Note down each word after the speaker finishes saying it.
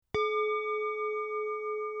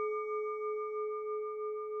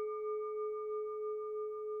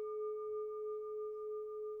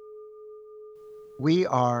We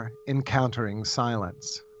are Encountering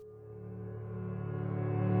Silence.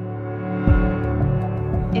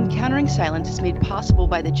 Encountering Silence is made possible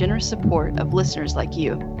by the generous support of listeners like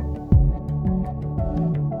you.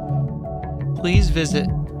 Please visit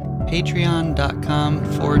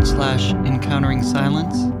patreon.com/encountering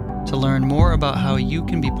silence to learn more about how you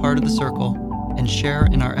can be part of the circle and share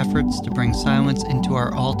in our efforts to bring silence into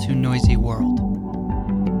our all too noisy world.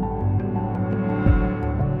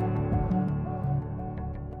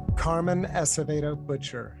 Carmen Acevedo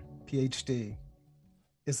Butcher, PhD,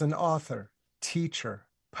 is an author, teacher,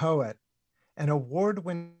 poet, and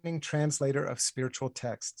award-winning translator of spiritual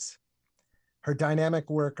texts. Her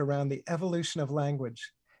dynamic work around the evolution of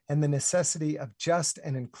language and the necessity of just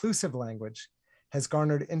and inclusive language has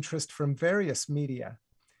garnered interest from various media,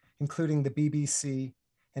 including the BBC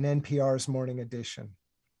and NPR's Morning Edition.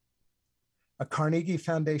 A Carnegie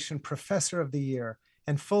Foundation Professor of the Year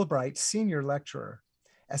and Fulbright Senior Lecturer,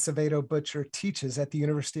 Acevedo Butcher teaches at the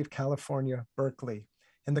University of California, Berkeley,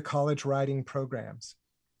 in the college writing programs.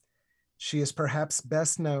 She is perhaps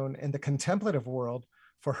best known in the contemplative world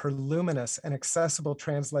for her luminous and accessible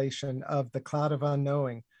translation of The Cloud of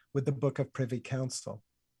Unknowing with the Book of Privy Council.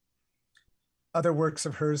 Other works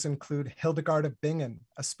of hers include Hildegard of Bingen,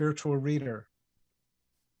 A Spiritual Reader,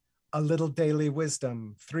 A Little Daily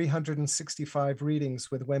Wisdom, 365 Readings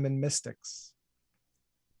with Women Mystics,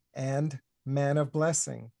 and Man of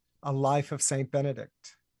Blessing, A Life of Saint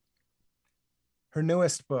Benedict. Her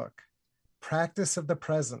newest book, Practice of the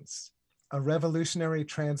Presence, A Revolutionary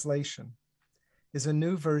Translation, is a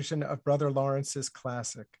new version of Brother Lawrence's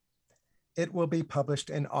classic. It will be published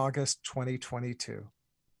in August 2022.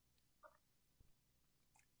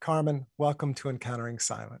 Carmen, welcome to Encountering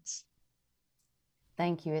Silence.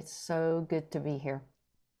 Thank you. It's so good to be here.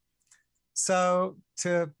 So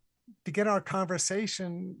to begin our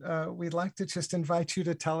conversation, we'd like to just invite you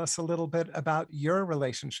to tell us a little bit about your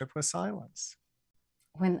relationship with silence.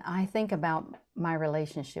 When I think about my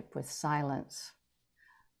relationship with silence,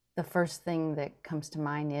 the first thing that comes to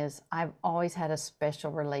mind is I've always had a special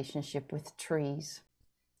relationship with trees.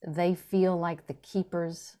 They feel like the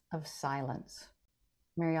keepers of silence.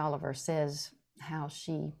 Mary Oliver says how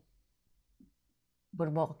she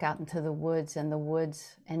would walk out into the woods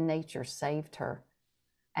and nature saved her.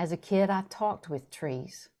 As a kid, I talked with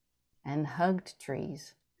trees and hugged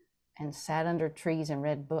trees and sat under trees and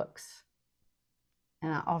read books.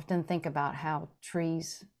 And I often think about how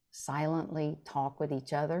trees silently talk with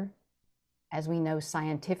each other, as we know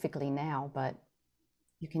scientifically now, but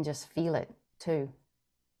you can just feel it too.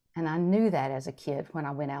 And I knew that as a kid when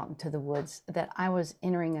I went out into the woods, that I was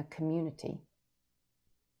entering a community,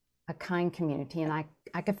 a kind community, and I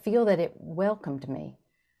could feel that it welcomed me.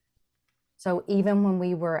 So even when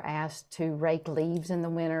we were asked to rake leaves in the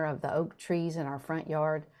winter of the oak trees in our front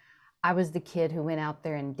yard, I was the kid who went out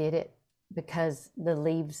there and did it because the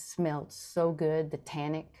leaves smelled so good, the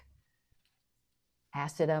tannic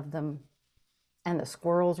acid of them, and the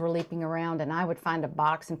squirrels were leaping around, and I would find a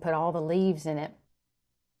box and put all the leaves in it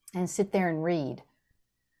and sit there and read.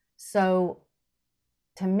 So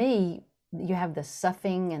to me, you have the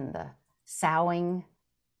soughing and the soughing,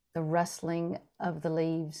 the rustling of the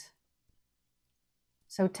leaves.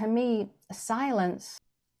 So to me, silence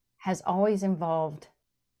has always involved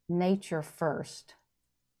nature first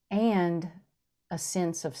and a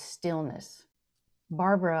sense of stillness.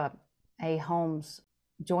 Barbara A. Holmes'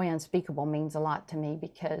 Joy Unspeakable means a lot to me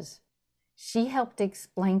because she helped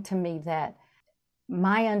explain to me that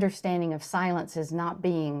my understanding of silence as not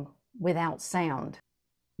being without sound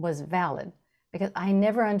was valid, because I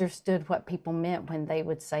never understood what people meant when they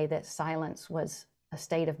would say that silence was a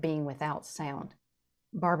state of being without sound.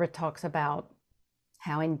 Barbara talks about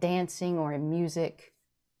how in dancing or in music,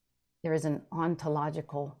 there is an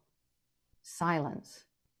ontological silence.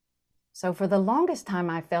 So for the longest time,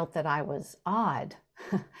 I felt that I was odd,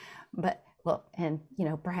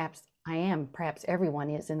 perhaps I am, perhaps everyone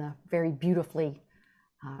is in a very beautifully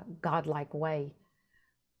godlike way.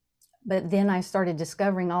 But then I started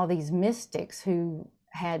discovering all these mystics who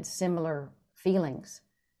had similar feelings.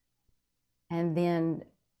 And then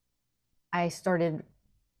I started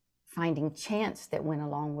finding chants that went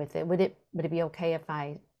along with it. Would it be okay if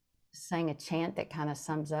I sang a chant that kind of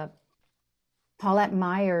sums up? Paulette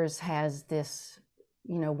Myers has this,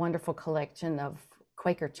 wonderful collection of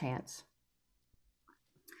Quaker chants.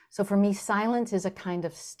 So for me, silence is a kind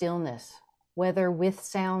of stillness, whether with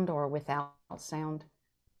sound or without sound,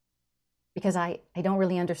 because I don't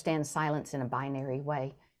really understand silence in a binary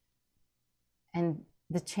way. And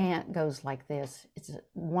the chant goes like this. It's a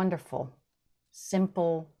wonderful,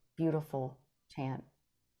 simple, beautiful chant.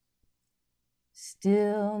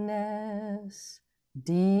 Stillness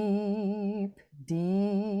deep,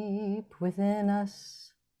 deep within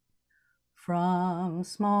us. From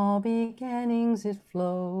small beginnings it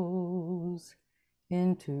flows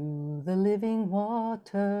into the living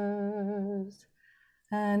waters,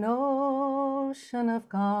 an ocean of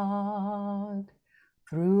God.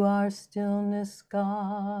 Through our stillness,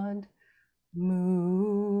 God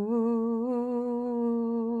moves.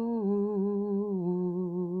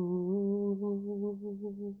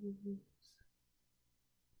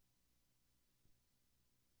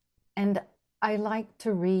 And I like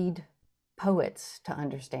to read poets to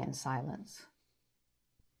understand silence.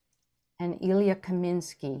 And Ilya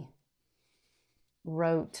Kaminsky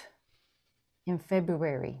wrote in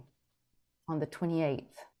February, on the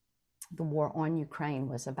 28th, the war on Ukraine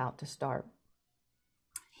was about to start.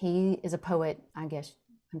 He is a poet, I guess,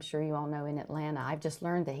 I'm sure you all know, in Atlanta. I've just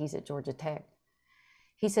learned that he's at Georgia Tech.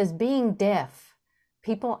 He says, being deaf,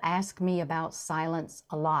 people ask me about silence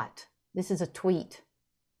a lot. This is a tweet.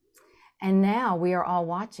 And now we are all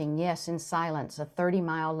watching, yes, in silence, a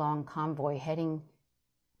 30-mile-long convoy heading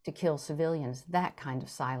to kill civilians, that kind of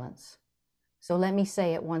silence. So let me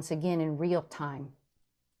say it once again in real time.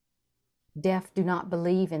 Deaf do not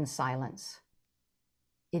believe in silence.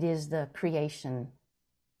 It is the creation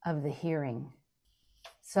of the hearing.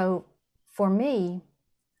 So for me,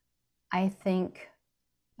 I think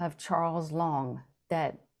of Charles Long,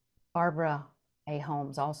 that Barbara A.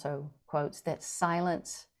 Holmes also quotes, that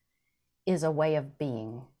silence is a way of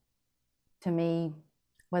being. To me,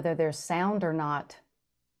 whether there's sound or not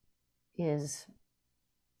is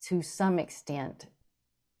to some extent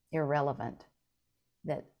irrelevant.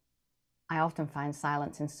 That I often find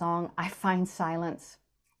silence in song. I find silence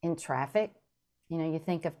in traffic. You know, you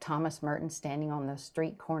think of Thomas Merton standing on the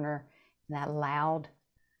street corner, that loud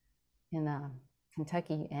in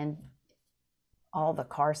Kentucky, and all the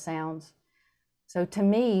car sounds. So to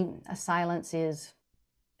me, a silence is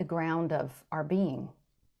the ground of our being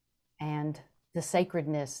and the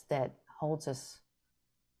sacredness that holds us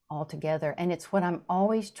all together. And it's what I'm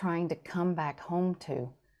always trying to come back home to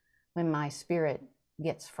when my spirit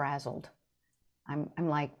gets frazzled. I'm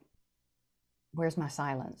like, where's my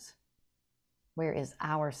silence? Where is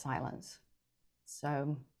our silence?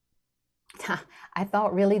 So I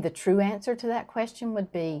thought really the true answer to that question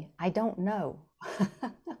would be, I don't know.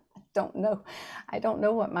 I don't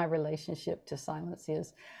know what my relationship to silence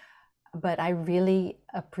is, but I really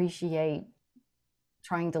appreciate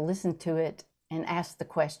trying to listen to it and ask the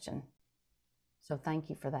question. So thank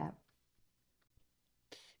you for that.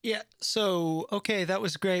 Yeah. So, okay, that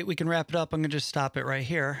was great. We can wrap it up. I'm going to just stop it right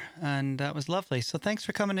here. And that was lovely. So thanks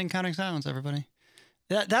for coming to Encountering Silence, everybody.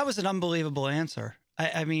 That was an unbelievable answer.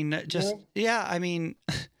 I mean, just, yeah, I mean,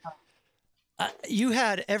 you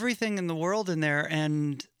had everything in the world in there,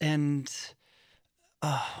 and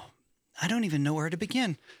I don't even know where to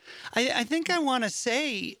begin. I think I want to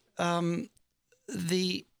say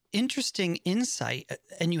the interesting insight,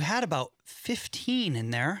 and you had about 15 in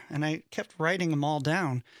there, and I kept writing them all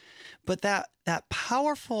down, but that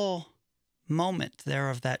powerful moment there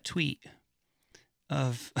of that tweet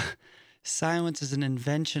of silence is an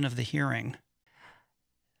invention of the hearing.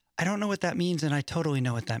 I don't know what that means, and I totally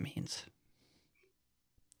know what that means.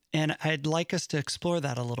 And I'd like us to explore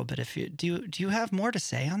that a little bit. If you do you have more to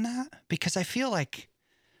say on that? Because I feel like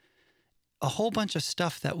a whole bunch of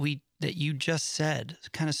stuff that you just said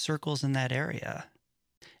kind of circles in that area.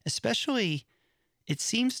 Especially, it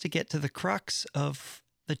seems to get to the crux of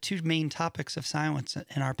the two main topics of silence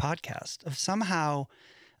in our podcast, of somehow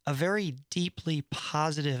a very deeply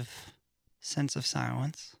positive sense of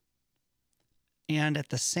silence, and at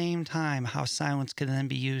the same time, how silence can then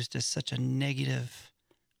be used as such a negative,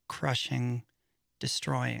 crushing,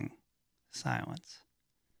 destroying silence.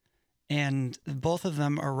 And both of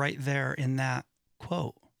them are right there in that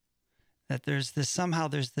quote, that there's this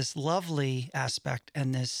lovely aspect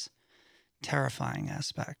and this terrifying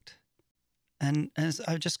aspect. And as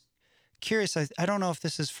I'm just curious, I don't know if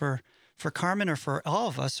this is for Carmen or for all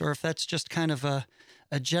of us, or if that's just kind of a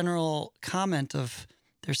general comment of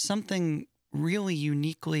there's something really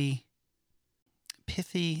uniquely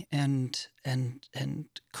pithy and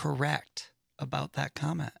correct about that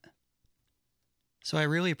comment. So I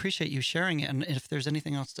really appreciate you sharing it. And if there's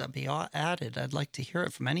anything else to be added, I'd like to hear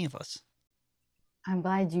it from any of us. I'm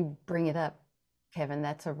glad you bring it up, Kevin.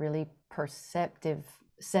 That's a really perceptive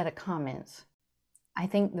set of comments. I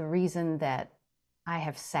think the reason that I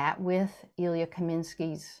have sat with Ilya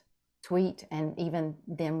Kaminsky's tweet and even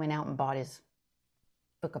then went out and bought his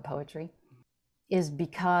book of poetry is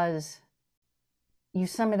because you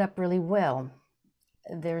sum it up really well.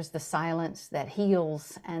 there's the silence that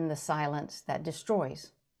heals and the silence that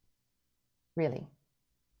destroys, really.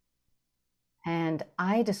 And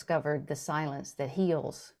I discovered the silence that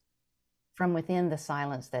heals from within the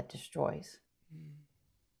silence that destroys.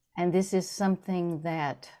 And this is something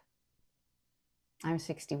that, I'm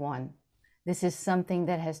 61. This is something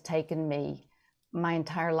that has taken me my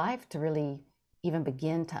entire life to really even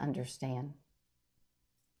begin to understand.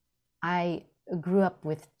 I grew up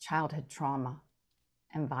with childhood trauma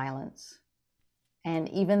and violence. And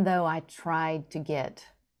even though I tried to get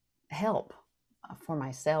help for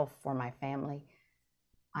myself, for my family,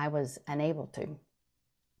 I was unable to.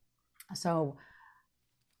 So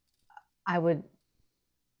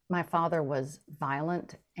my father was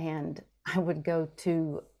violent, and I would go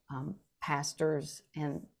to pastors,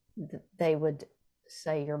 and they would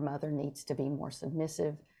say, your mother needs to be more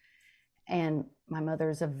submissive. And my mother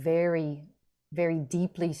is a very, very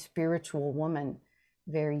deeply spiritual woman,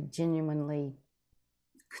 very genuinely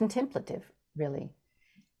contemplative, really.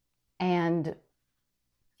 And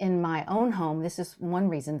in my own home, this is one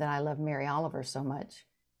reason that I love Mary Oliver so much.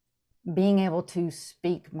 Being able to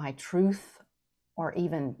speak my truth or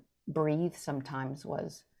even breathe sometimes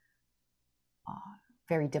was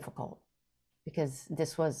very difficult, because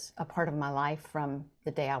this was a part of my life from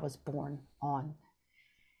the day I was born on.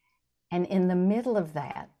 And in the middle of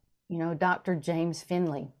that, you know, Dr. James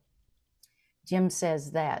Finley, Jim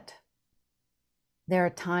says that there are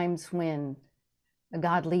times when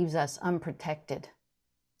God leaves us unprotected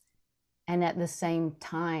and at the same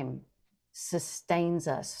time sustains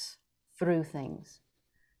us through things.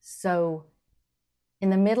 So in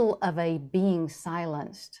the middle of a being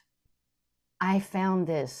silenced, I found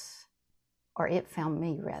this, or it found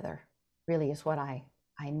me rather, really is what I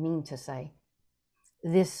mean to say.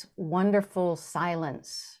 This wonderful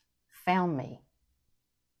silence found me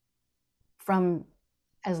from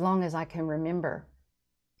as long as I can remember.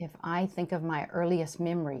 If I think of my earliest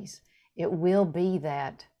memories, it will be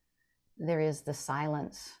that there is the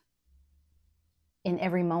silence in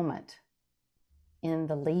every moment, in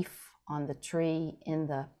the leaf on the tree, in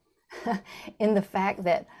the in the fact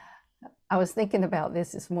that I was thinking about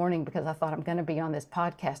this morning, because I thought, I'm going to be on this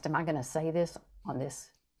podcast. Am I going to say this on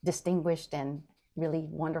this distinguished and really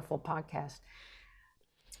wonderful podcast?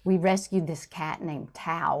 We rescued this cat named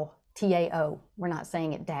Tao, T-A-O. We're not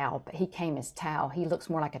saying it Dow, but he came as Tao. He looks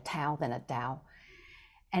more like a Tao than a Dow.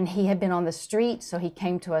 And he had been on the street, so he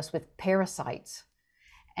came to us with parasites.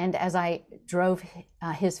 And as I drove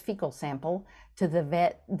his fecal sample to the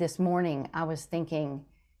vet this morning, I was thinking,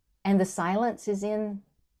 and the silence is in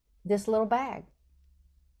this little bag.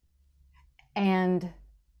 And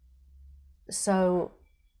so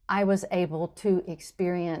I was able to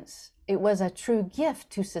experience, it was a true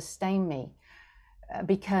gift to sustain me,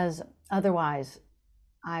 because otherwise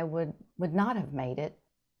I would not have made it.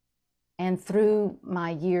 And through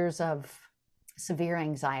my years of severe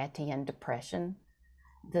anxiety and depression,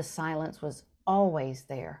 the silence was always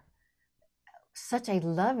there. Such a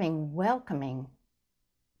loving, welcoming,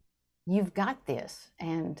 you've got this.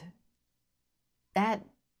 And that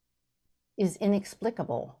is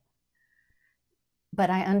inexplicable.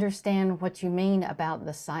 But I understand what you mean about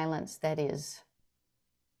the silence that is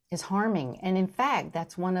harming. And in fact,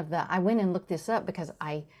 that's one of the, I went and looked this up because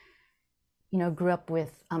I, grew up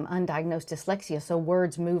with undiagnosed dyslexia. So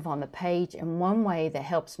words move on the page. And one way that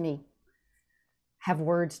helps me have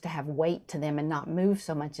words to have weight to them and not move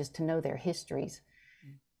so much is to know their histories.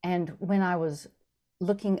 And when I was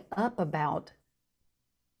looking up about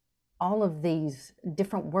all of these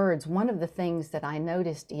different words, one of the things that I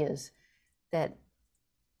noticed is that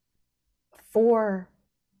for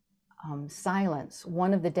silence,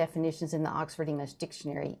 one of the definitions in the Oxford English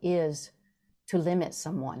Dictionary is to limit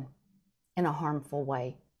someone in a harmful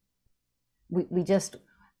way.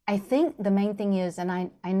 I think the main thing is, and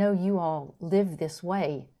I know you all live this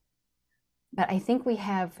way, but I think we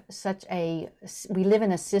live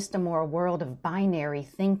in a system or a world of binary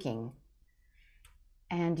thinking.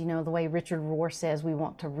 And, the way Richard Rohr says, we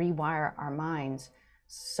want to rewire our minds.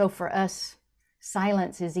 So for us,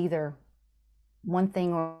 silence is either one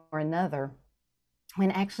thing or another, when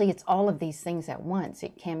actually it's all of these things at once.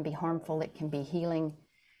 It can be harmful, it can be healing.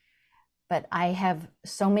 But I have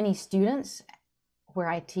so many students where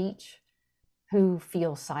I teach who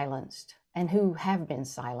feel silenced and who have been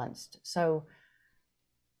silenced. So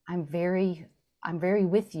I'm very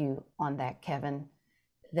with you on that, Kevin,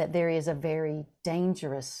 that there is a very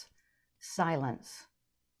dangerous silence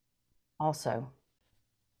also.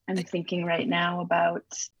 I'm thinking right now about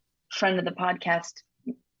friend of the podcast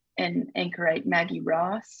and anchorite Maggie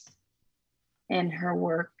Ross and her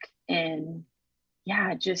work in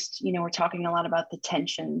yeah, just, we're talking a lot about the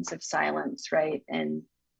tensions of silence, right? And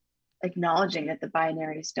acknowledging that the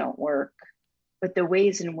binaries don't work, but the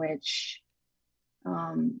ways in which,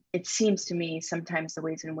 it seems to me sometimes the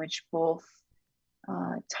ways in which both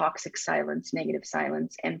toxic silence, negative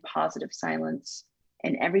silence, and positive silence,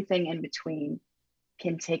 and everything in between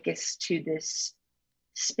can take us to this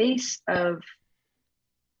space of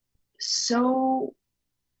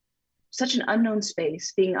such an unknown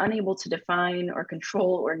space, being unable to define or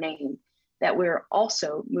control or name, that we're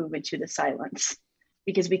also move into the silence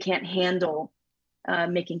because we can't handle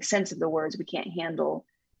making sense of the words. We can't handle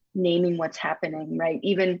naming what's happening, right?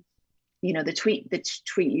 Even, the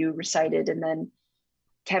tweet you recited, and then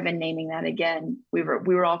Kevin naming that again, we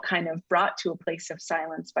were all kind of brought to a place of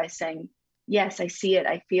silence by saying, yes, I see it,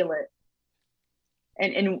 I feel it.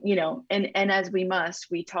 And as we must,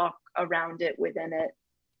 we talk around it, within it,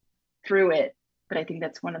 through it. But I think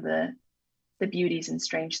that's one of the beauties and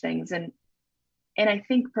strange things. And I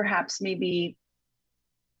think perhaps maybe,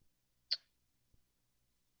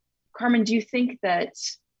 Carmen, do you think that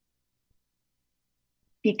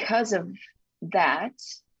because of that,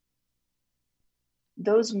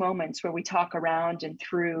 those moments where we talk around and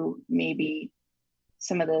through maybe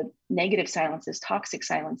some of the negative silences, toxic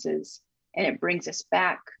silences, and it brings us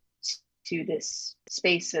back to this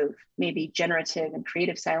space of maybe generative and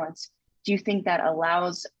creative silence, do you think that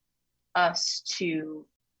allows us to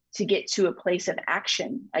get to a place of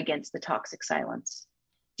action against the toxic silence?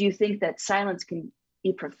 Do you think that silence can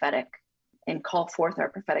be prophetic and call forth our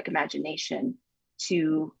prophetic imagination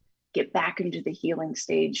to get back into the healing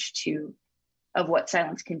stage of what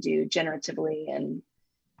silence can do generatively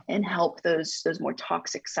and help those more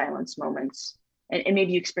toxic silence moments? And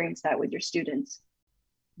maybe you experience that with your students.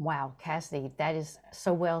 Wow, Cassidy, that is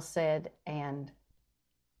so well said, and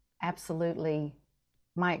absolutely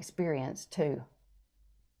my experience too.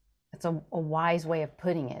 It's a wise way of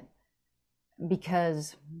putting it,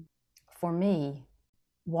 because for me,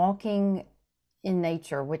 walking in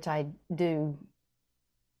nature, which I do,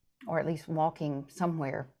 or at least walking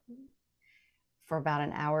somewhere for about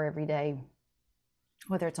an hour every day,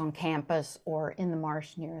 whether it's on campus or in the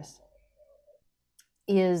marsh near us,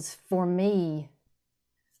 is for me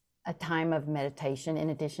a time of meditation in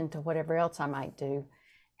addition to whatever else I might do,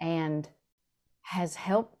 and has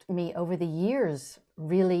helped me over the years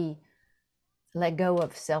really let go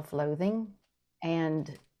of self-loathing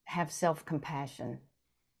and have self-compassion.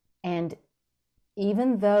 And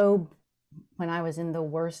even though when I was in the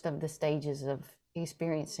worst of the stages of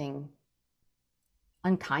experiencing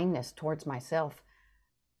unkindness towards myself,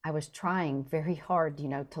 I was trying very hard,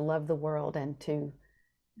 to love the world and to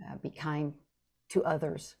be kind to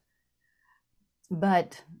others.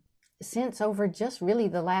 But since over just really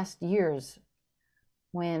the last years,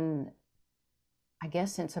 when I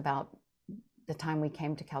guess since about the time we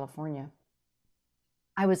came to California,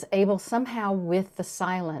 I was able somehow with the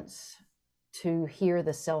silence to hear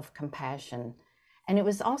the self-compassion. And it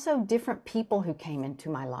was also different people who came into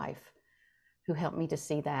my life who helped me to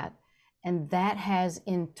see that. And that has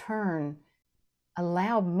in turn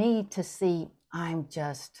allowed me to see I'm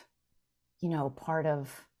just, part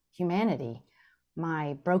of humanity.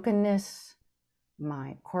 My brokenness,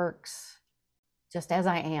 my quirks, just as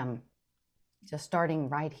I am, just starting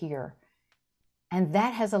right here. And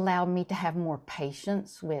that has allowed me to have more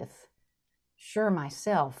patience with, sure,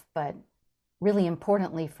 myself, but really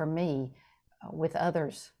importantly for me, with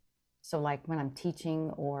others. So like when I'm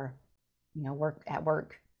teaching or, work at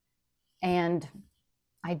work. And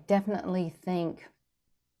I definitely think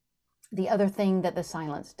the other thing that the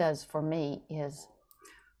silence does for me is,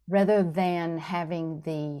 rather than having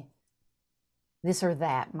the this or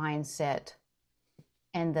that mindset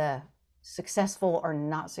and the successful or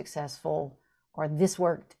not successful, or this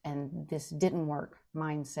worked and this didn't work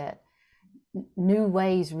mindset, new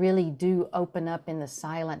ways really do open up in the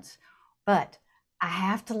silence. But I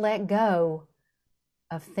have to let go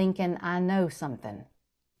of thinking I know something.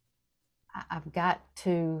 I've got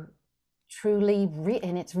to truly,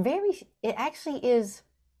 and it actually is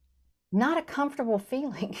not a comfortable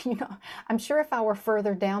feeling. I'm sure if I were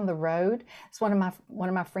further down the road, it's one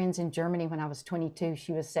of my friends in Germany when I was 22,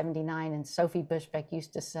 she was 79, and Sophie Bushbeck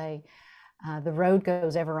used to say, the road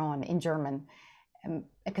goes ever on in German.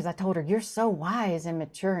 Because I told her, you're so wise and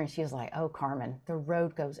mature. And she was like, oh, Carmen, the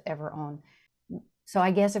road goes ever on. So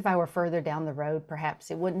I guess if I were further down the road,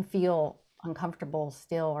 perhaps it wouldn't feel uncomfortable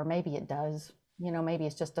still, or maybe it does, maybe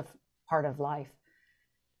it's just a part of life.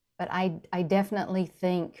 But I definitely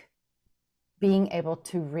think being able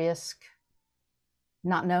to risk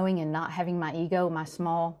not knowing and not having my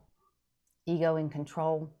small ego in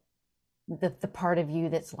control, the part of you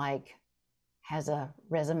that's like, has a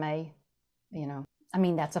resume, you know. I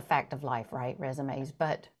mean, that's a fact of life, right? Resumes,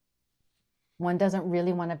 but one doesn't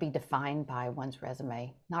really want to be defined by one's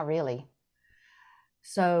resume, not really.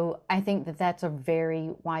 So I think that that's a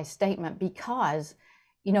very wise statement because,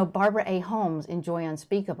 you know, Barbara A. Holmes in Joy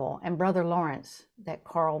Unspeakable and Brother Lawrence that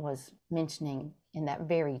Carl was mentioning in that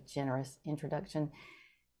very generous introduction,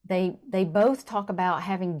 they both talk about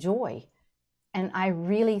having joy. And I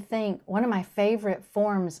really think one of my favorite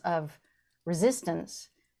forms of resistance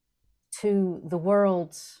to the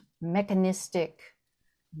world's mechanistic,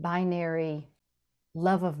 binary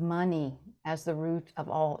love of money as the root of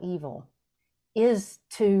all evil is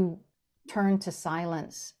to turn to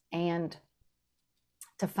silence and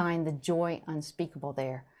to find the joy unspeakable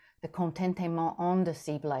there, the contentement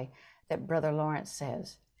indicible that Brother Lawrence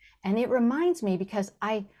says. And it reminds me because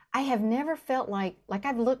I have never felt like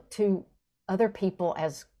I've looked to other people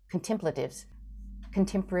as contemplatives,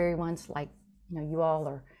 contemporary ones like, you know, you all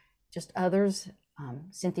or just others,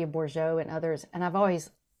 Cynthia Bourgeault and others. And I've always,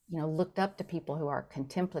 you know, looked up to people who are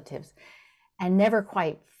contemplatives and never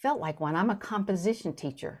quite felt like one. I'm a composition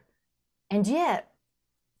teacher. And yet,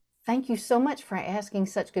 thank you so much for asking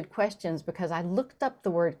such good questions because I looked up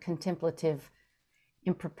the word contemplative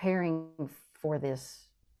in preparing for this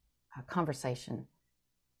conversation.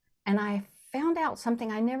 And I found out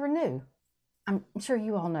something I never knew. I'm sure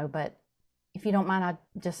you all know, but if you don't mind, I'll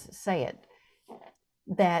just say it.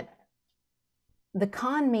 That the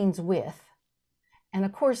con means with, and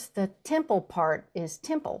of course the temple part is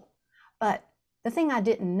temple. But the thing I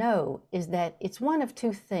didn't know is that it's one of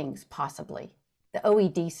two things, possibly. The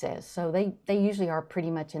OED says, so they usually are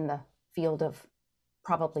pretty much in the field of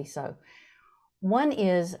probably so. One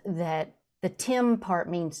is that the tim part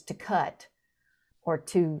means to cut or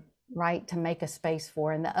to, right, to make a space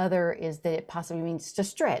for, and the other is that it possibly means to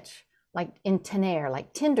stretch, like in tener,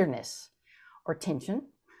 like tenderness or tension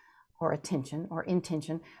or attention or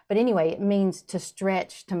intention. But anyway, it means to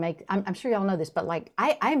stretch, to make, I'm sure y'all know this, but like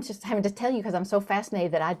I'm just having to tell you because I'm so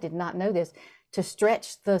fascinated that I did not know this, to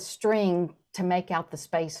stretch the string to make out the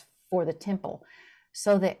space for the temple.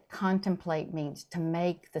 So that contemplate means to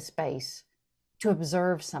make the space, to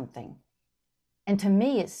observe something. And to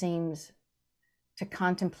me, it seems to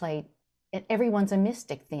contemplate, everyone's a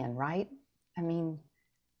mystic then, right? I mean,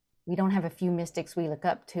 we don't have a few mystics we look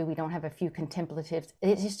up to. We don't have a few contemplatives.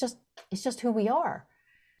 It's just who we are.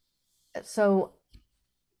 So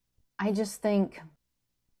I just think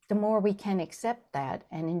the more we can accept that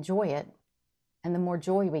and enjoy it, and the more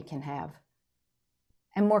joy we can have,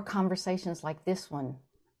 and more conversations like this one,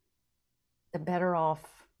 the better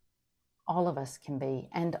off all of us can be,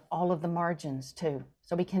 and all of the margins too.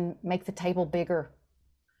 So we can make the table bigger.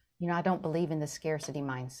 You know, I don't believe in the scarcity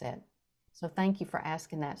mindset. So thank you for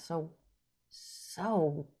asking that. So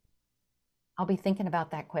I'll be thinking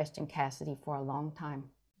about that question, Cassidy, for a long time.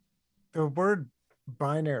 The word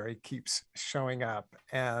binary keeps showing up,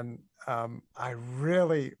 and I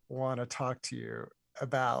really want to talk to you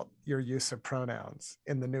about your use of pronouns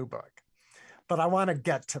in the new book. But I want to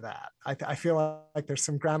get to that. I feel like there's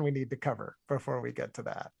some ground we need to cover before we get to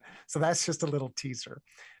that. So that's just a little teaser.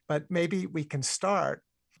 But maybe we can start.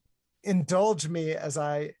 Indulge me as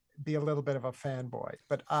I be a little bit of a fanboy,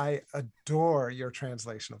 but I adore your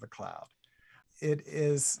translation of The Cloud. It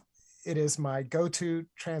is my go-to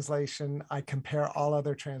translation. I compare all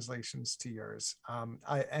other translations to yours.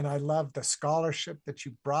 I love the scholarship that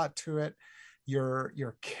you brought to it,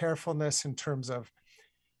 your carefulness in terms of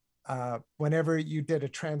whenever you did a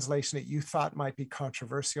translation that you thought might be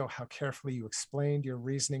controversial, how carefully you explained your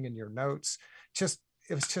reasoning in your notes.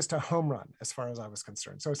 It was just a home run as far as I was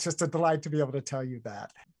concerned. So it's just a delight to be able to tell you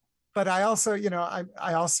that. But I also,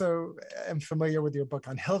 I also am familiar with your book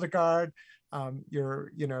on Hildegard. You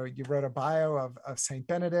wrote a bio of Saint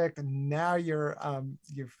Benedict, and now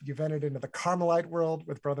you've entered into the Carmelite world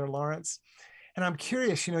with Brother Lawrence. And I'm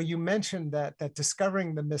curious, you mentioned that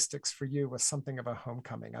discovering the mystics for you was something of a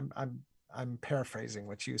homecoming. I'm paraphrasing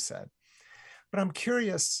what you said, but I'm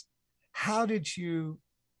curious, how did you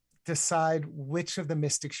decide which of the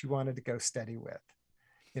mystics you wanted to go steady with?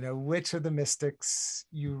 Which of the mystics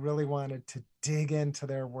you really wanted to dig into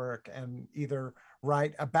their work and either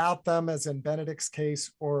write about them, as in Benedict's case,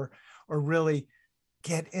 or really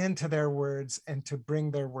get into their words and to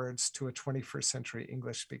bring their words to a 21st century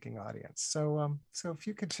English speaking audience. So if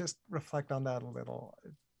you could just reflect on that a little,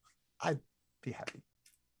 I'd be happy.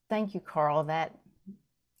 Thank you, Carl. That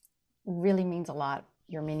really means a lot.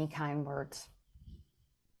 Your many kind words,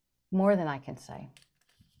 more than I can say.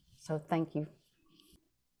 So thank you.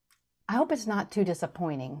 I hope it's not too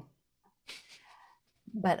disappointing,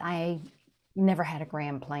 but I never had a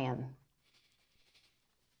grand plan.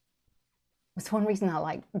 It's one reason I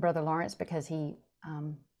like Brother Lawrence, because he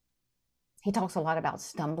talks a lot about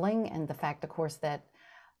stumbling, and the fact, of course, that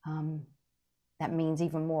that means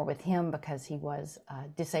even more with him because he was a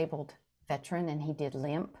disabled veteran and he did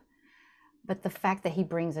limp. But the fact that he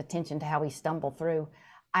brings attention to how he stumbled through,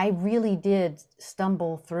 I really did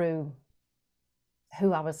stumble through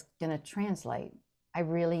who I was going to translate. I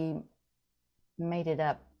really made it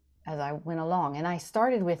up as I went along. And I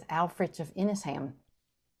started with Alfred of Inisham.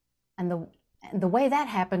 And the way that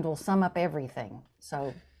happened will sum up everything. So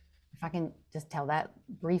if I can just tell that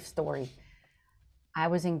brief story. I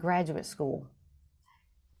was in graduate school,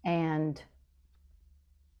 and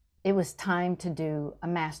it was time to do a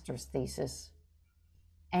master's thesis.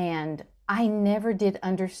 And I never did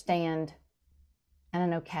understand, and I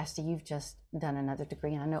know, Cassie, you've just done another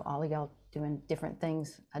degree, and I know all of y'all doing different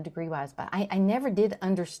things degree-wise, but I never did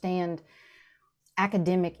understand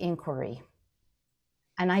academic inquiry.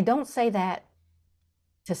 And I don't say that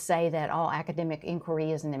to say that all academic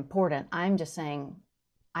inquiry isn't important. I'm just saying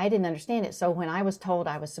I didn't understand it. So when I was told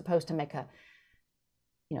I was supposed to make a,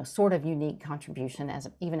 sort of unique contribution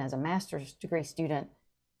even as a master's degree student,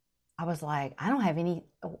 I was like, I don't have any,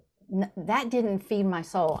 that didn't feed my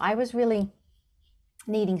soul. I was really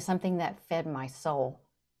needing something that fed my soul.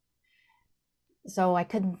 So I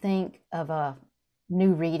couldn't think of a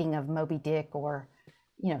new reading of Moby Dick or,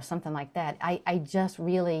 something like that. I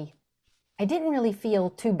didn't really feel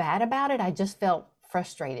too bad about it. I just felt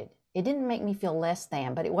frustrated. It didn't make me feel less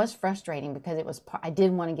than, but it was frustrating because I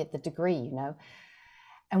did want to get the degree,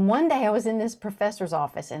 And one day I was in this professor's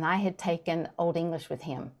office, and I had taken Old English with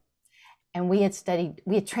him, and we had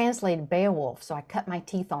translated Beowulf. So I cut my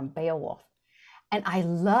teeth on Beowulf, and I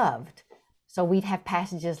loved, so we'd have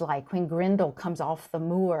passages like when Grendel comes off the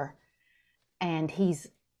moor and he's,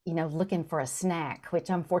 looking for a snack, which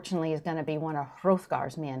unfortunately is going to be one of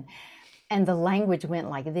Hrothgar's men. And the language went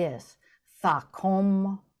like this: Tha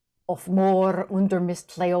kom of mor under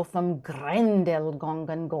mistleotham Grendel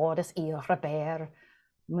gongan godes iraber.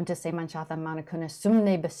 Munta se manchata manakuna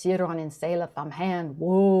sumne basiron in selatham hand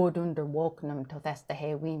wood under woknum to thesta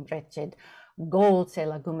he ween wretched gold se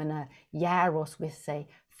lagumina yaros with se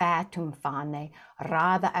fatum fane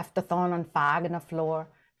rather after thorn on fagna floor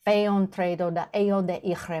feon tredo da eo de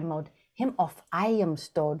ichremod him of iam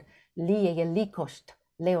stod lie likost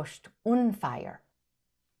leost unfire.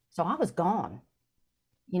 So I was gone,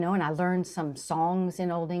 and I learned some songs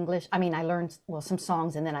in Old English. I learned, some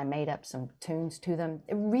songs, and then I made up some tunes to them.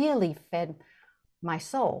 It really fed my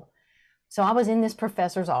soul. So I was in this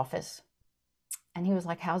professor's office, and he was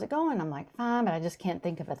like, how's it going? I'm like, fine, but I just can't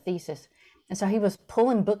think of a thesis. And so he was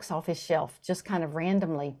pulling books off his shelf, just kind of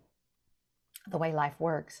randomly, the way life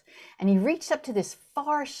works. And he reached up to this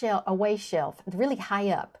far away shelf, really high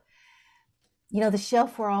up, the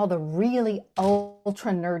shelf where all the really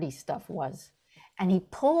ultra nerdy stuff was. And he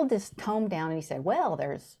pulled this tome down and he said, well,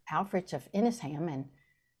 there's Alfred of Inisham, and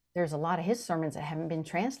there's a lot of his sermons that haven't been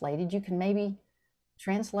translated. You can maybe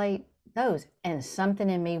translate those. And something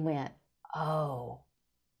in me went, oh,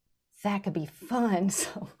 that could be fun.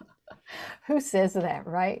 So who says that,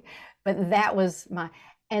 right? But that was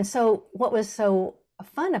and so what was so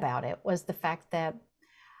fun about it was the fact that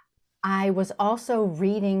I was also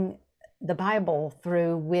reading the Bible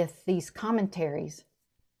through with these commentaries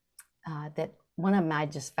that one of them I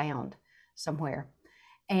just found somewhere.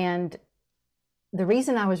 And the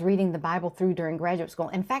reason I was reading the Bible through during graduate school,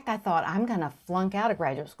 in fact, I thought I'm going to flunk out of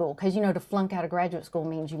graduate school, because, to flunk out of graduate school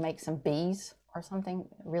means you make some B's or something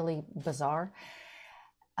really bizarre.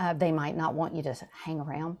 They might not want you to hang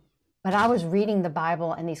around. But I was reading the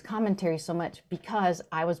Bible and these commentaries so much because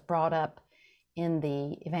I was brought up in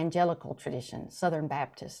the evangelical tradition, Southern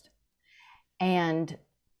Baptist. And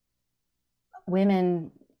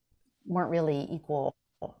women weren't really equal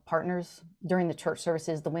partners. During the church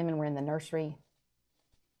services, the women were in the nursery.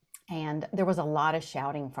 And there was a lot of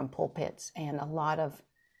shouting from pulpits and a lot of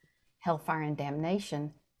hellfire and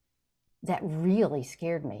damnation that really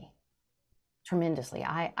scared me tremendously.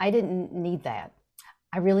 I didn't need that.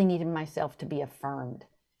 I really needed myself to be affirmed.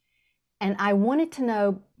 And I wanted to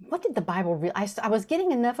know, what did the Bible really, I was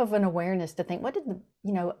getting enough of an awareness to think, what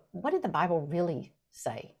did the Bible really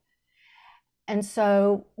say? And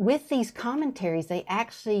so with these commentaries, they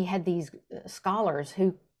actually had these scholars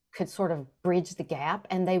who could sort of bridge the gap,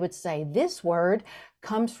 and they would say, this word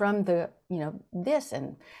comes from this,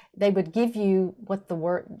 and they would give you what the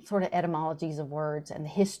word, sort of etymologies of words and the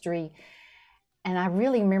history. And I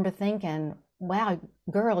really remember thinking, wow,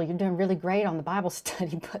 girl, you're doing really great on the Bible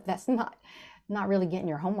study, but that's not really getting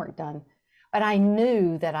your homework done. But I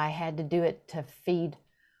knew that I had to do it to feed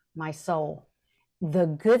my soul. The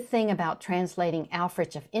good thing about translating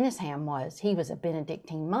Ælfric of Inisham was he was a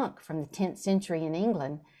Benedictine monk from the 10th century in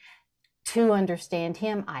England. To understand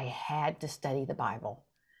him, I had to study the Bible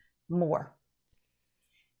more.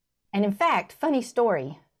 And in fact, funny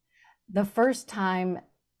story, the first time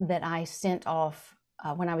that I sent off,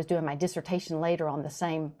 when I was doing my dissertation later on the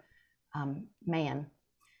same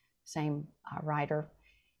writer,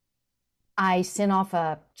 I sent off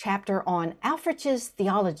a chapter on Ælfric's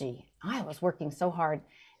theology. I was working so hard,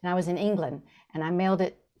 and I was in England, and I mailed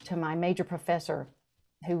it to my major professor,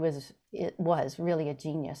 who was really a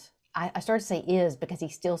genius. I started to say is because he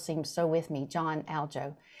still seems so with me, John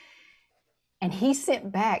Aljo. And he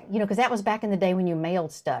sent back, because that was back in the day when you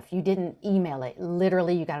mailed stuff. You didn't email it.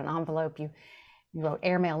 Literally, you got an envelope, you wrote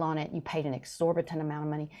airmail on it, you paid an exorbitant amount of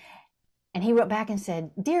money. And he wrote back and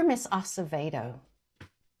said, "Dear Miss Acevedo,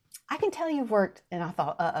 I can tell you've worked," and I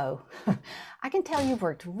thought, I can tell you've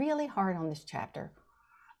worked really hard on this chapter,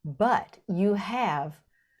 but you have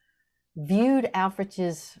viewed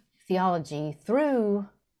Ælfric's theology through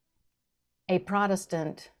a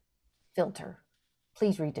Protestant filter.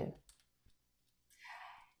 Please redo.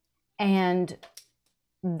 And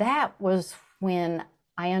that was when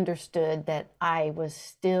I understood that I was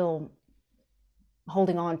still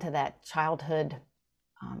holding on to that childhood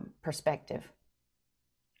perspective.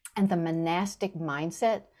 And the monastic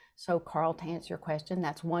mindset, so Carl, to answer your question,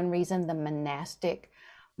 that's one reason the monastic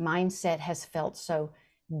mindset has felt so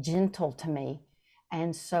gentle to me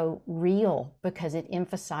and so real, because it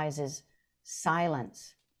emphasizes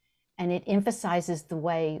silence, and it emphasizes the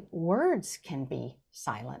way words can be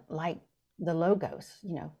silent, like the Logos.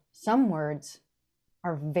 Some words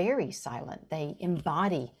are very silent. They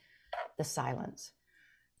embody the silence.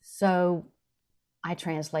 So I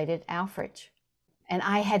translated Ælfric. And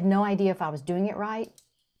I had no idea if I was doing it right,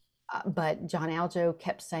 but John Aljo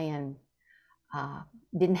kept saying,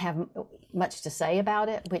 didn't have much to say about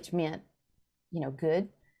it, which meant, good.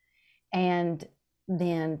 And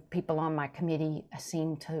then people on my committee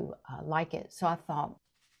seemed to like it. So I thought,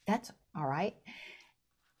 that's all right.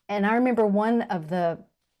 And I remember one of the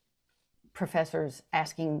professors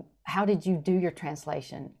asking, "How did you do your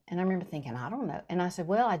translation?" And I remember thinking, I don't know. And I said,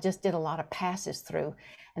 well, I just did a lot of passes through.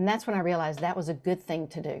 And that's when I realized that was a good thing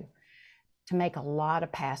to do, to make a lot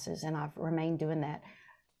of passes. And I've remained doing that.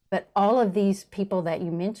 But all of these people that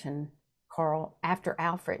you mentioned, Carl, after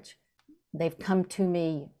Ælfric, they've come to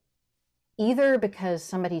me either because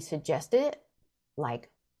somebody suggested it,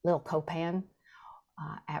 like Lil Copan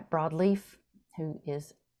at Broadleaf, who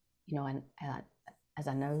is, as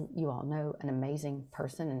I know you all know, an amazing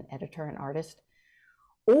person, an editor, an artist,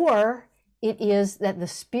 or it is that the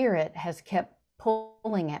Spirit has kept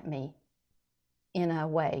pulling at me in a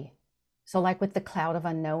way. So like with the Cloud of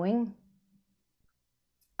Unknowing,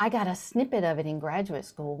 I got a snippet of it in graduate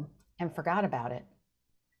school and forgot about it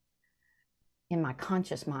in my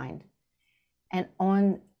conscious mind. And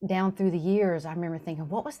on down through the years, I remember thinking,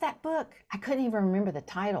 what was that book? I couldn't even remember the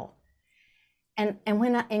title. And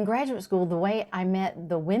when in graduate school, the way I met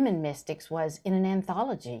the women mystics was in an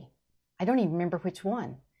anthology. I don't even remember which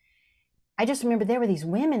one. I just remember there were these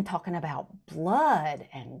women talking about blood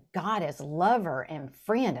and God as lover and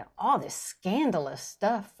friend and all this scandalous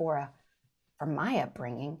stuff for my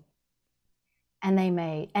upbringing. And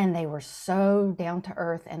they were so down to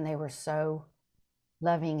earth, and they were so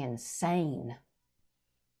loving and sane.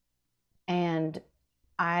 And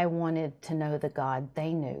I wanted to know the God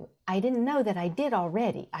they knew. I didn't know that I did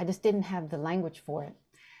already. I just didn't have the language for it.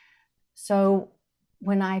 So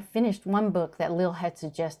when I finished one book that Lil had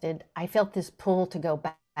suggested, I felt this pull to go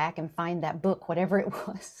back and find that book, whatever it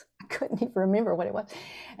was. I couldn't even remember what it was.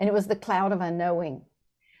 And it was The Cloud of Unknowing.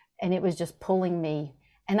 And it was just pulling me.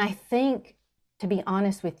 And I think, to be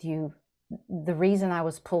honest with you, the reason I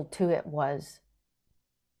was pulled to it was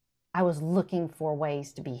I was looking for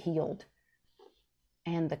ways to be healed.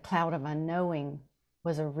 And The Cloud of Unknowing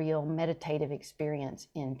was a real meditative experience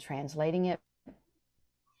in translating it.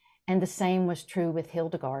 And the same was true with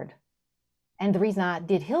Hildegard. And the reason I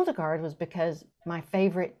did Hildegard was because my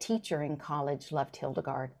favorite teacher in college loved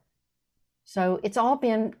Hildegard. So it's all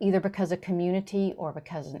been either because a community or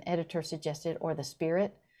because an editor suggested or the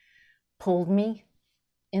Spirit pulled me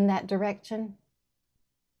in that direction.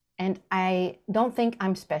 And I don't think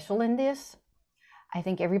I'm special in this. I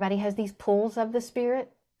think everybody has these pulls of the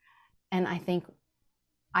Spirit. And I think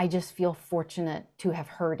I just feel fortunate to have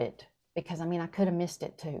heard it, because I could have missed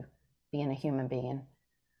it too, being a human being.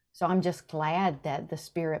 So I'm just glad that the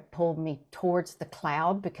Spirit pulled me towards the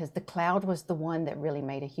cloud, because the cloud was the one that really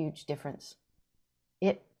made a huge difference.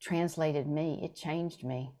 It translated me. It changed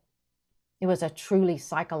me. It was a truly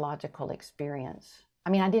psychological experience. I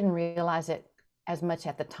mean, I didn't realize it as much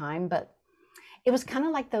at the time, but it was kind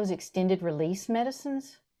of like those extended release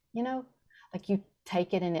medicines, you know, like you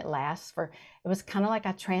take it and it lasts for, it was kind of like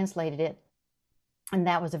I translated it. And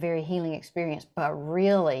that was a very healing experience, but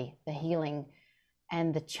really the healing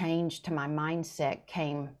and the change to my mindset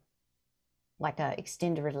came like a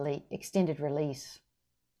extended release.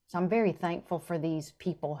 So I'm very thankful for these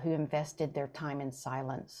people who invested their time in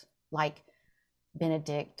silence, like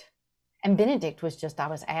Benedict. And Benedict was just, I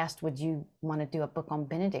was asked, would you want to do a book on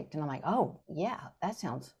Benedict? And I'm like, oh yeah, that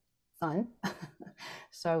sounds fun.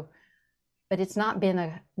 So, but it's not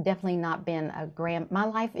been definitely not been a grand, my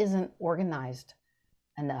life isn't organized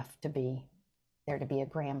enough to be there to be a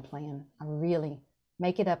grand plan. I really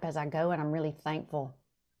make it up as I go, and I'm really thankful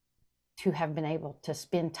to have been able to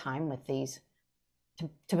spend time with these,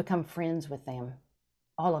 to become friends with them,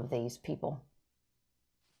 all of these people.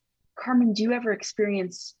 Carmen, do you ever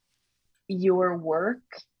experience your work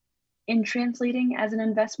in translating as an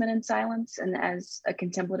investment in silence and as a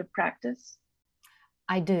contemplative practice?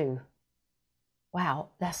 I do. Wow,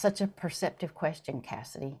 that's such a perceptive question,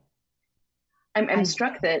 Cassidy. I'm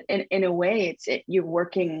struck that in a way you're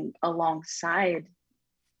working alongside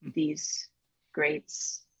these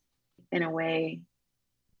greats. In a way,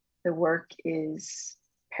 the work is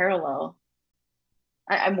parallel.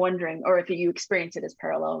 I'm wondering, or if you experience it as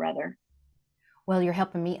parallel rather. Well, you're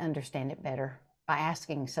helping me understand it better by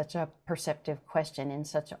asking such a perceptive question in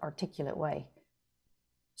such an articulate way.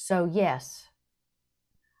 So yes,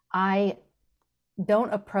 I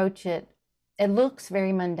don't approach it. It looks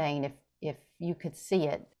very mundane if you could see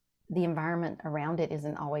it. The environment around it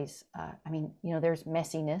isn't always, I mean, you know, there's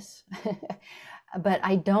messiness, but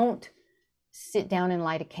I don't sit down and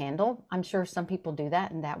light a candle. I'm sure some people do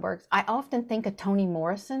that and that works. I often think of Toni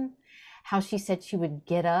Morrison, how she said she would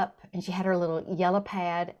get up and she had her little yellow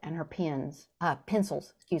pad and her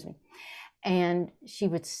pencils, excuse me. And she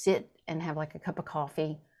would sit and have like a cup of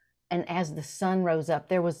coffee. And as the sun rose up,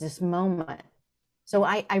 there was this moment. So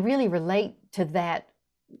I really relate to that.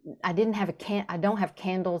 I don't have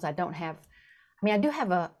candles. I do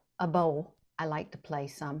have a bowl. I like to play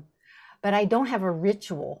some, but I don't have a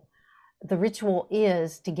ritual. The ritual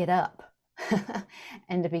is to get up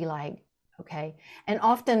and to be like, okay. And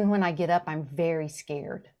often when I get up, I'm very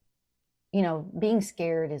scared. You know, being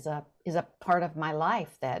scared is a part of my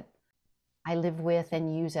life that I live with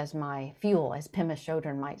and use as my fuel, as Pema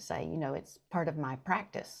Chodron might say. You know, it's part of my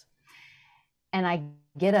practice. And I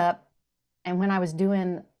get up, and when I was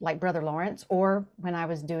doing like Brother Lawrence, or when I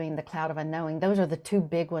was doing The Cloud of Unknowing, those are the two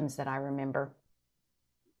big ones that I remember.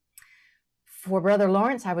 For Brother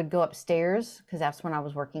Lawrence, I would go upstairs, because that's when I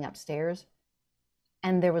was working upstairs.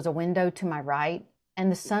 And there was a window to my right, and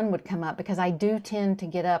the sun would come up, because I do tend to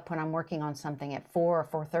get up when I'm working on something at 4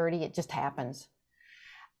 or 4:30. It just happens.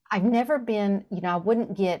 I've never been, you know, I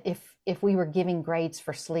wouldn't get, if we were giving grades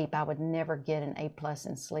for sleep, I would never get an A+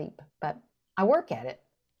 in sleep, but I work at it.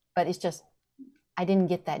 But it's just, I didn't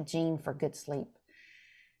get that gene for good sleep.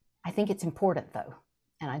 I think it's important though,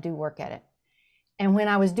 and I do work at it. And when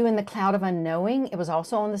I was doing The Cloud of Unknowing, it was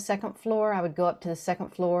also on the second floor. I would go up to the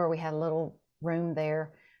second floor. We had a little room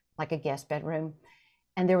there, like a guest bedroom.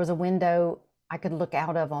 And there was a window I could look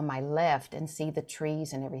out of on my left and see the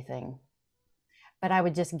trees and everything. But I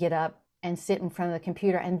would just get up and sit in front of the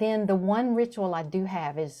computer. And then the one ritual I do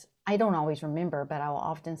have is, I don't always remember, but I will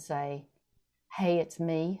often say, hey, it's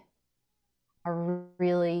me. I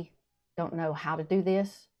really don't know how to do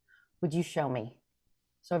this. Would you show me?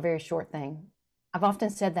 So a very short thing. I've often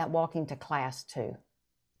said that walking to class too.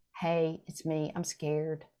 Hey, it's me. I'm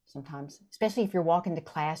scared sometimes, especially if you're walking to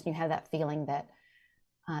class and you have that feeling that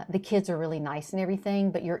the kids are really nice and everything,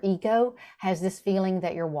 but your ego has this feeling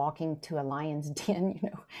that you're walking to a lion's den, you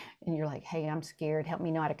know, and you're like, hey, I'm scared. Help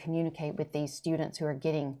me know how to communicate with these students who are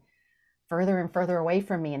getting further and further away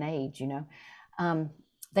from me in age, you know.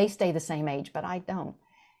 They stay the same age, but I don't.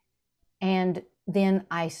 And then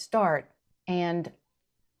I start, and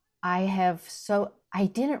I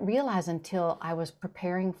didn't realize until I was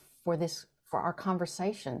preparing for our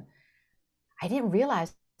conversation, I didn't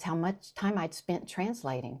realize how much time I'd spent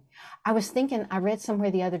translating. I was thinking, I read somewhere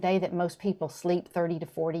the other day that most people sleep 30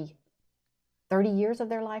 years of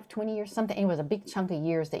their life, 20 years, something. It was a big chunk of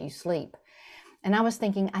years that you sleep. And I was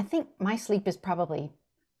thinking, I think my sleep is probably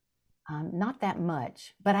not that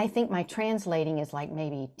much, but I think my translating is like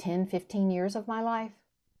maybe 10, 15 years of my life.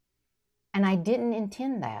 And I didn't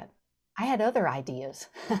intend that. I had other ideas.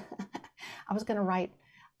 I was going to write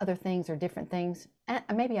other things or different things. And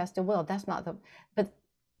maybe I still will. But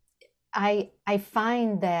I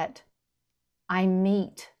find that I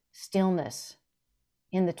meet stillness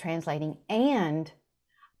in the translating, and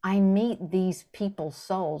I meet these people's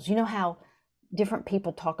souls. You know how different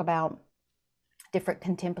people talk about, different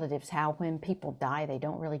contemplatives, how when people die, they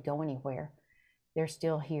don't really go anywhere. They're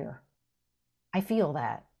still here. I feel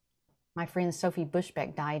that. My friend Sophie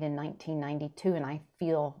Bushbeck died in 1992, and I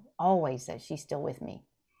feel always that she's still with me.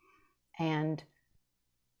 And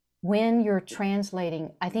when you're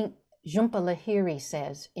translating, I think Jhumpa Lahiri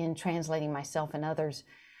says in Translating Myself and Others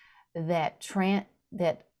that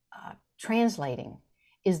translating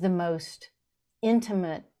is the most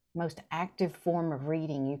intimate, most active form of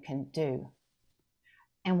reading you can do.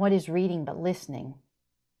 And what is reading but listening?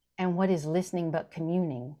 And what is listening but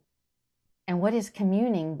communing? And what is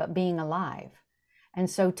communing but being alive? And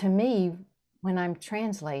so to me, when I'm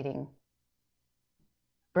translating,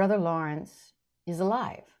 Brother Lawrence is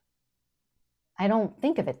alive. I don't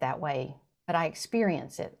think of it that way, but I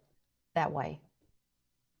experience it that way.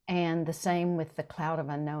 And the same with the Cloud of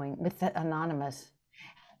Unknowing, with the Anonymous.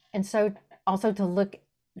 And so also to look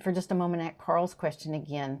for just a moment at Carl's question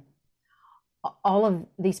again, all of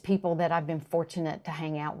these people that I've been fortunate to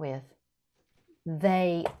hang out with,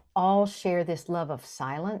 they all share this love of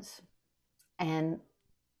silence, and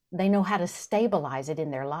they know how to stabilize it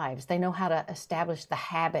in their lives. They know how to establish the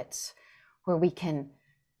habits where we can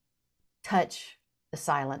touch the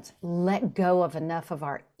silence, let go of enough of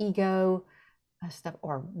our ego stuff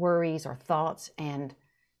or worries or thoughts, and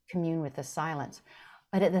commune with the silence.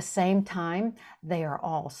 But at the same time, they are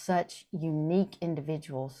all such unique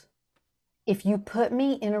individuals. If you put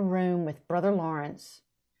me in a room with Brother Lawrence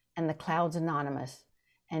and the Clouds Anonymous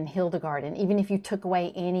and Hildegard, and even if you took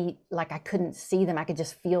away any, like I couldn't see them, I could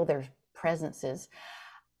just feel their presences,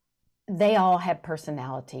 they all had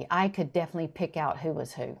personality. I could definitely pick out who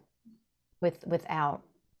was who without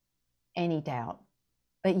any doubt.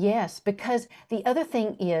 But yes, because the other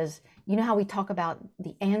thing is, you know how we talk about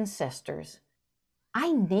the ancestors?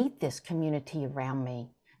 I need this community around me,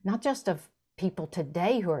 not just of people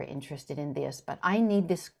today who are interested in this, but I need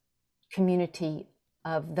this community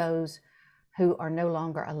of those who are no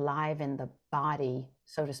longer alive in the body,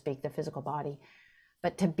 so to speak, the physical body,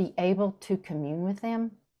 but to be able to commune with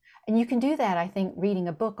them. And you can do that, I think, reading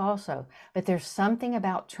a book also, but there's something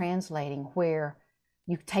about translating where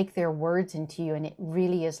you take their words into you, and it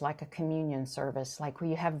really is like a communion service, like where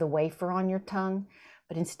you have the wafer on your tongue,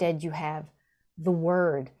 but instead you have the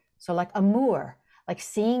word. So like amour, like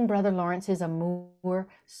seeing Brother Lawrence's amour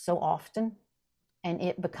so often, and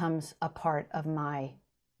it becomes a part of my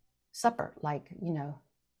supper, like, you know,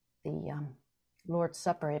 the Lord's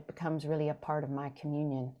Supper, it becomes really a part of my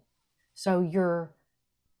communion. So you're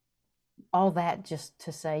all that just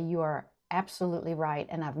to say you are absolutely right,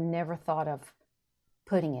 and I've never thought of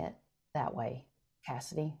putting it that way,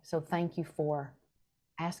 Cassidy. So thank you for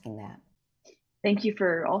asking that. Thank you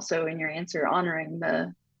for also in your answer honoring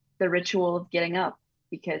the ritual of getting up,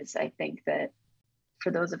 because I think that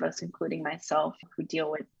for those of us, including myself, who deal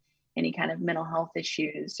with any kind of mental health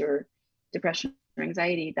issues or depression or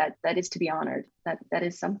anxiety, that is to be honored. That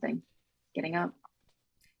is something, getting up.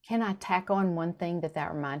 Can I tack on one thing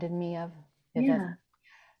that reminded me of? Yeah.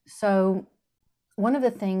 So one of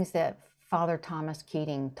the things that Father Thomas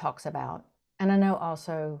Keating talks about, and I know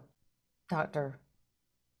also Dr.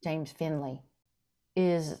 James Finley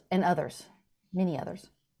is, and others, many others,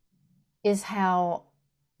 is how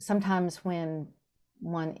sometimes when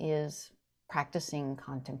one is practicing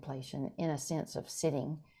contemplation in a sense of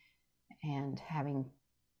sitting and having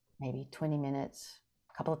maybe 20 minutes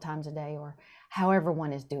a couple of times a day, or however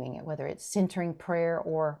one is doing it, whether it's centering prayer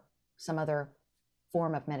or some other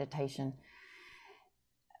form of meditation,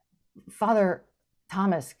 Father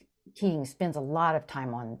Thomas Keating spends a lot of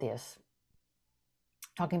time on this,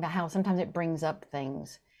 talking about how sometimes it brings up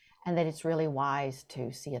things and that it's really wise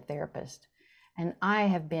to see a therapist. And I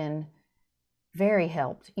have been very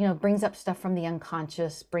helped, you know, brings up stuff from the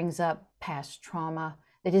unconscious, brings up past trauma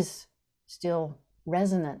that is still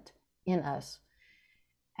resonant in us.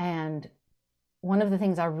 And one of the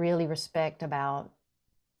things I really respect about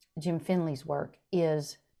Jim Finley's work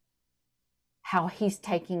is how he's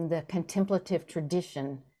taking the contemplative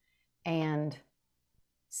tradition and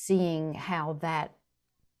seeing how that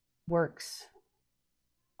works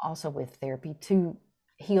also with therapy to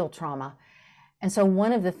heal trauma. And so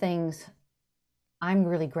one of the things I'm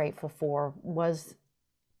really grateful for was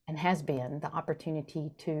and has been the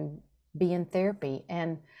opportunity to be in therapy.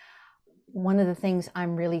 And one of the things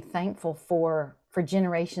I'm really thankful for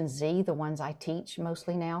Generation Z, the ones I teach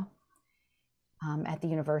mostly now at the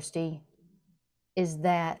university, is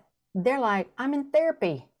that they're like, I'm in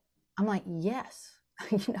therapy. I'm like, yes.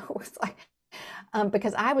 It's like,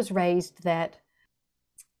 because I was raised that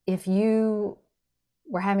if you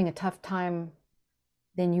were having a tough time,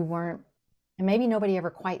 then you weren't, and maybe nobody ever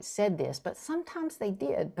quite said this, but sometimes they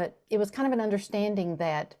did, but it was kind of an understanding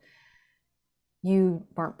that you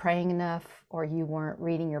weren't praying enough, or you weren't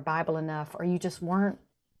reading your Bible enough, or you just weren't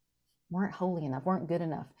holy enough, weren't good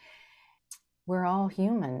enough. We're all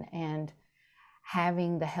human, and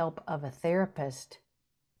having the help of a therapist.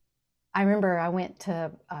 I remember I went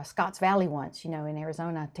to Scotts Valley once, in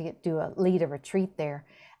Arizona, to lead a retreat there.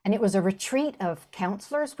 And it was a retreat of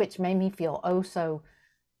counselors, which made me feel, oh, so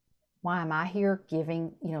why am I here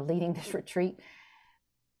leading this retreat?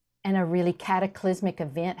 And a really cataclysmic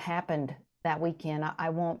event happened that weekend. I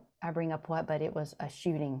won't bring up what, but it was a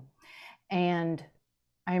shooting. And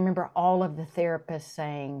I remember all of the therapists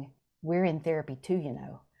saying, we're in therapy too,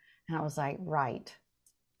 And I was like, right.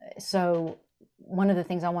 So one of the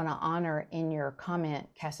things I want to honor in your comment,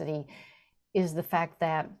 Cassidy, is the fact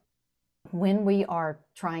that when we are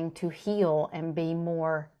trying to heal and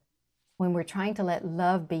when we're trying to let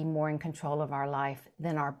love be more in control of our life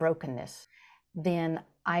than our brokenness, then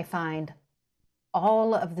I find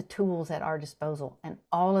all of the tools at our disposal and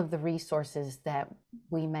all of the resources that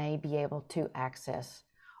we may be able to access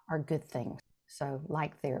are good things. So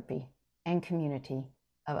like therapy and community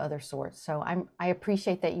of other sorts. So I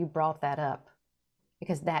appreciate that you brought that up,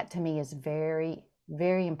 because that to me is very,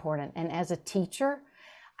 very important. And as a teacher,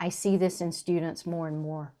 I see this in students more and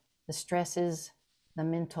more, the stresses, the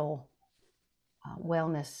mental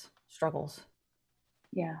wellness struggles.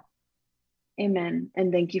 Yeah. Amen.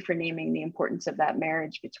 And thank you for naming the importance of that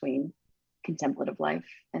marriage between contemplative life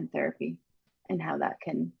and therapy, and how that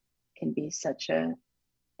can be such a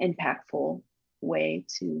impactful way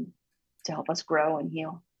to help us grow and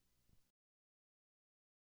heal.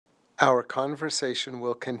 Our conversation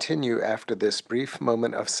will continue after this brief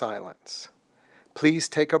moment of silence. Please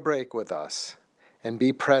take a break with us and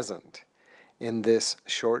be present in this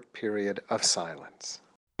short period of silence.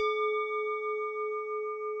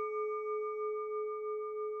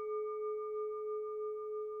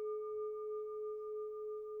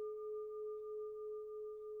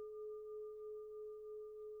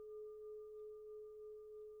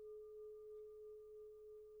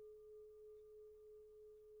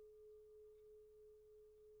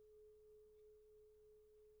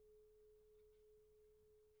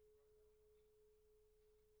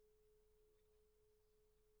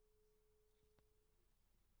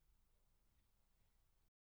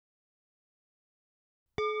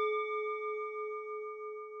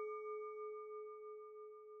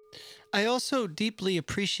 I also deeply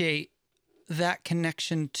appreciate that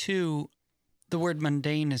connection to the word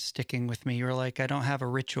mundane is sticking with me. You're like, I don't have a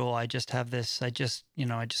ritual. I just have this. I just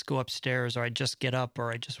go upstairs, or I just get up,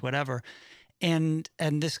 or I just whatever. And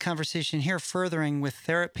this conversation here, furthering with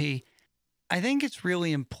therapy, I think it's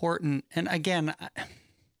really important. And again,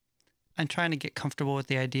 I'm trying to get comfortable with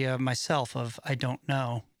the idea of myself of I don't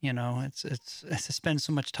know. It's I spend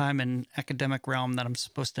so much time in academic realm that I'm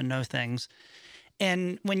supposed to know things.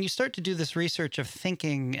 And when you start to do this research of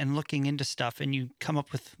thinking and looking into stuff, and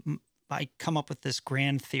I come up with this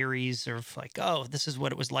grand theories of like, oh, this is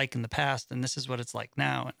what it was like in the past, and this is what it's like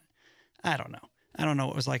now. And I don't know. I don't know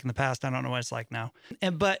what it was like in the past. I don't know what it's like now.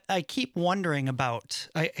 But I keep wondering about,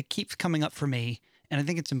 it keeps coming up for me, and I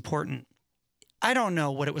think it's important. I don't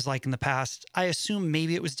know what it was like in the past. I assume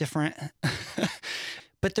maybe it was different.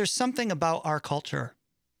 But there's something about our culture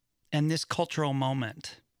and this cultural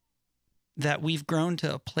moment that we've grown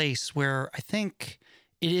to a place where I think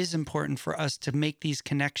it is important for us to make these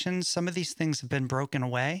connections. Some of these things have been broken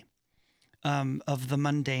away, of the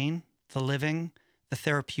mundane, the living, the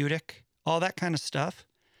therapeutic, all that kind of stuff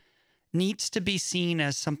needs to be seen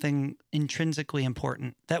as something intrinsically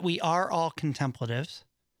important, that we are all contemplatives,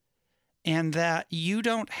 and that you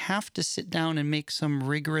don't have to sit down and make some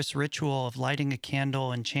rigorous ritual of lighting a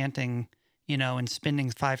candle and chanting, and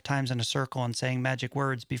spinning 5 times in a circle and saying magic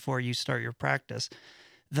words before you start your practice.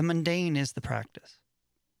 The mundane is the practice.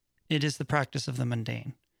 It is the practice of the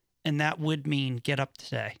mundane. And that would mean get up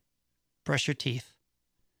today, brush your teeth,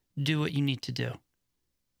 do what you need to do,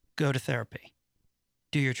 go to therapy,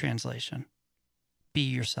 do your translation, be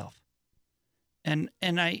yourself. And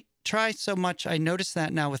I try so much. I notice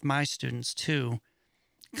that now with my students too.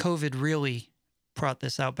 COVID really brought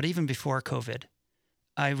this out, but even before COVID,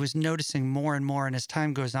 I was noticing more and more. And as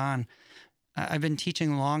time goes on, I've been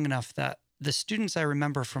teaching long enough that the students I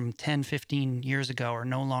remember from 10, 15 years ago are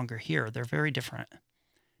no longer here. They're very different.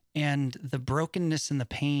 And the brokenness and the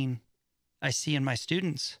pain I see in my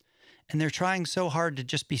students, and they're trying so hard to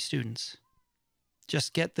just be students,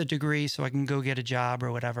 Just get the degree so I can go get a job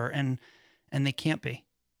or whatever. And they can't be.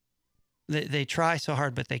 They try so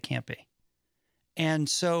hard, but they can't be. And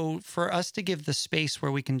so for us to give the space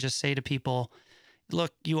where we can just say to people,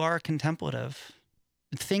 look, you are a contemplative.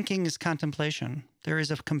 Thinking is contemplation. There is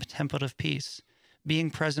a contemplative piece.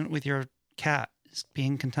 Being present with your cat is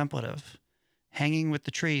being contemplative. Hanging with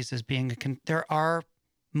the trees is being there are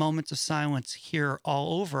moments of silence here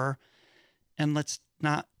all over, and let's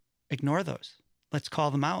not ignore those. Let's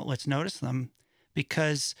call them out. Let's notice them,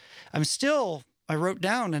 because I wrote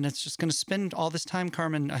down, and it's just going to spend all this time,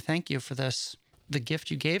 Carmen. I thank you for this, the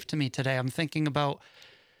gift you gave to me today. I'm thinking about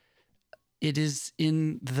it is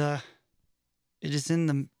in the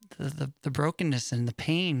brokenness and the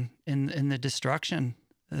pain in the destruction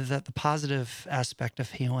that the positive aspect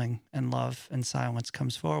of healing and love and silence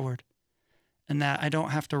comes forward, and that I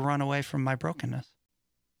don't have to run away from my brokenness.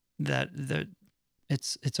 That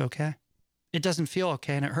it's okay. It doesn't feel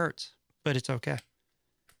okay and it hurts, but it's okay.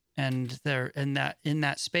 And in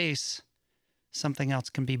that space, something else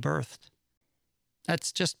can be birthed.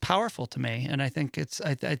 That's just powerful to me. And I think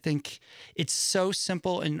I think it's so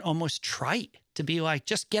simple and almost trite to be like,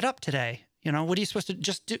 just get up today. You know, what are you supposed to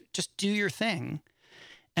just do your thing?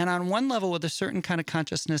 And on one level, with a certain kind of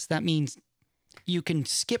consciousness, that means you can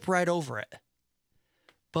skip right over it.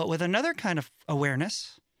 But with another kind of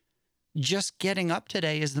awareness, just getting up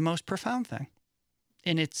today is the most profound thing.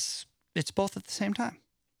 And it's both at the same time,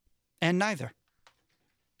 and neither.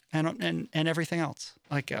 And everything else,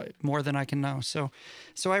 like more than I can know. So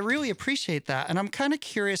I really appreciate that. And I'm kind of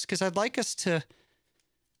curious, because I'd like us to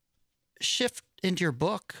shift into your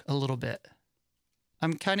book a little bit.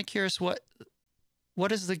 I'm kind of curious, what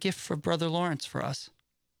is the gift for Brother Lawrence for us?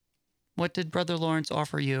 What did Brother Lawrence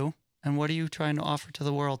offer you? And what are you trying to offer to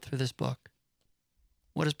the world through this book?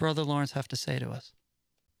 What does Brother Lawrence have to say to us?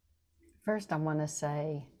 First, I want to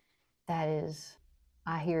say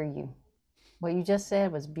I hear you. What you just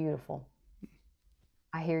said was beautiful.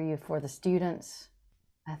 I hear you for the students.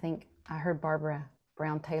 I think I heard Barbara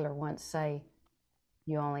Brown Taylor once say,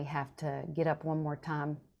 you only have to get up one more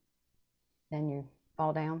time, then you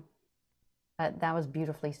fall down. That was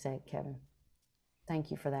beautifully said, Kevin.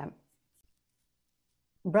 Thank you for that.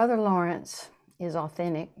 Brother Lawrence is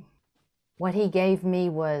authentic. What he gave me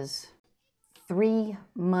was 3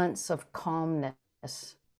 months of calmness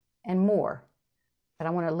and more. But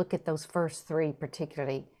I want to look at those first 3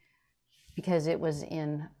 particularly, because it was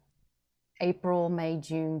in April, May,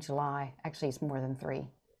 June, July. Actually, it's more than 3.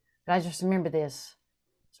 But I just remember this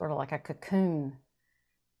sort of like a cocoon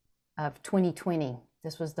of 2020.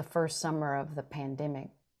 This was the first summer of the pandemic.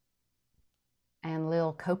 And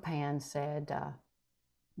Lil Copan said,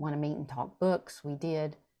 want to meet and talk books? We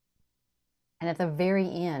did. And at the very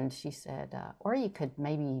end, she said, or you could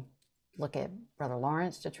maybe look at Brother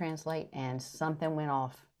Lawrence to translate. And something went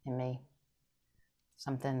off in me.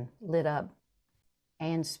 Something lit up.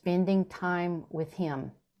 And spending time with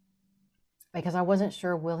him, because I wasn't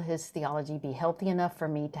sure, will his theology be healthy enough for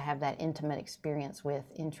me to have that intimate experience with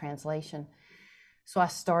in translation. So I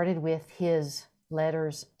started with his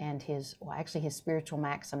letters and his spiritual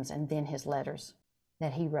maxims, and then his letters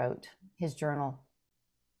that he wrote, his journal.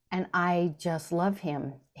 And I just love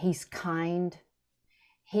him. He's kind.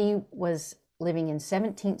 He was living in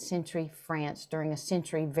 17th century France during a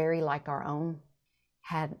century very like our own.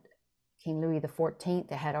 Had King Louis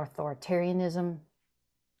XIV, it had authoritarianism,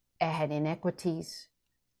 it had inequities,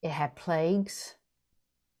 it had plagues,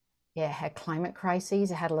 it had climate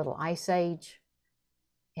crises, it had a little ice age,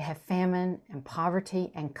 it had famine and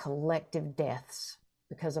poverty and collective deaths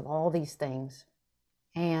because of all these things.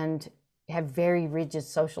 And it had very rigid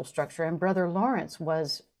social structure. And Brother Lawrence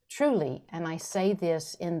was truly, and I say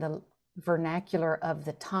this in the vernacular of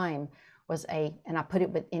the time, was and I put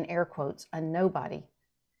it in air quotes, a nobody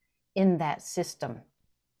in that system.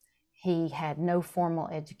 He had no formal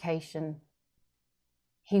education.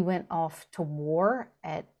 He went off to war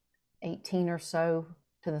at 18 or so,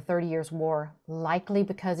 to the 30 Years' War, likely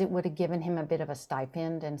because it would have given him a bit of a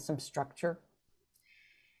stipend and some structure.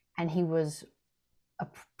 And he was a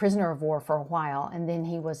prisoner of war for a while, and then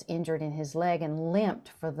he was injured in his leg and limped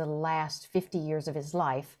for the last 50 years of his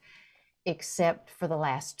life, except for the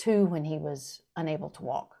last 2 when he was unable to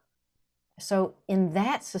walk. So in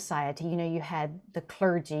that society, you had the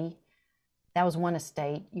clergy, that was one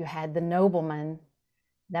estate. You had the nobleman,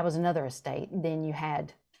 that was another estate. Then you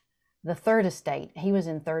had the third estate. He was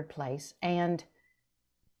in third place, and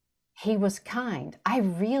he was kind. I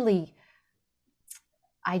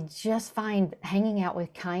just find hanging out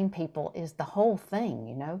with kind people is the whole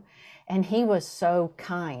thing, And he was so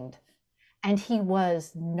kind. And he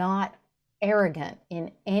was not arrogant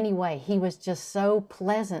in any way. He was just so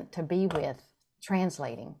pleasant to be with,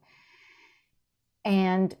 translating.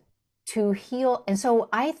 And to heal, and so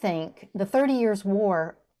I think the 30 Years'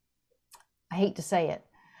 War, I hate to say it,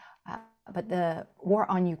 but the war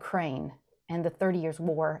on Ukraine and the 30 Years'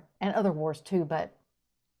 War and other wars too, but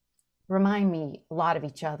remind me a lot of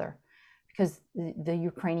each other, because the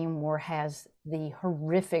Ukrainian war has the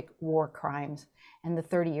horrific war crimes, and the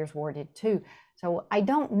 30 Years' War did too. So I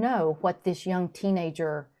don't know what this young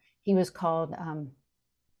teenager, he was called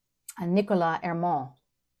Nicolas Herman.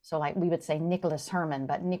 So like we would say Nicholas Herman,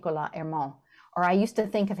 but Nicolas Herman. Or I used to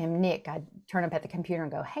think of him, Nick. I'd turn up at the computer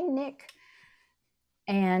and go, "Hey, Nick."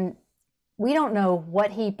 And we don't know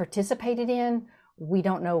what he participated in. We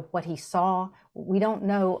don't know what he saw. We don't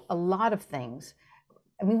know a lot of things.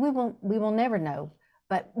 I mean, we will never know,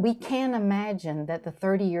 but we can imagine that the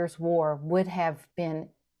 30 Years' War would have been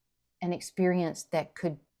an experience that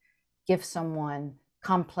could give someone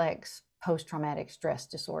complex post-traumatic stress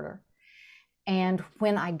disorder. And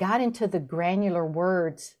when I got into the granular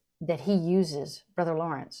words that he uses, Brother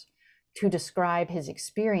Lawrence, to describe his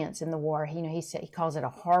experience in the war, he calls it a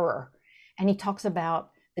horror. And he talks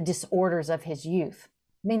about the disorders of his youth.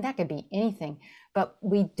 I mean, that could be anything, but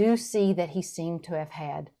we do see that he seemed to have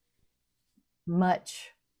had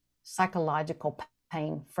much psychological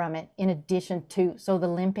pain from it, in addition to, so the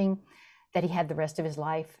limping that he had the rest of his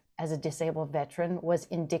life as a disabled veteran was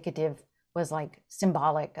indicative, was like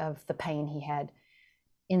symbolic of the pain he had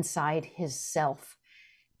inside his self.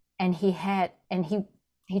 And he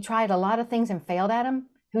tried a lot of things and failed at them.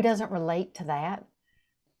 Who doesn't relate to that?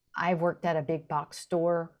 I worked at a big box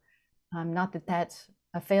store. Not that that's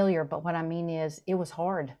a failure, but what I mean is it was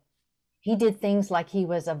hard. He did things like he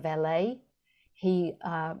was a valet. He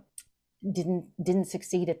didn't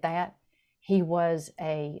succeed at that. He was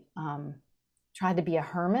tried to be a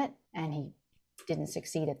hermit, and he didn't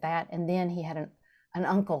succeed at that. And then he had an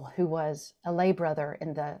uncle who was a lay brother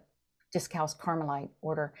in the Discalced Carmelite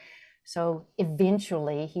order. So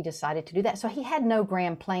eventually he decided to do that. So he had no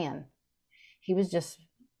grand plan. He was just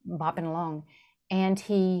bopping along. And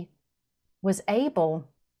he was able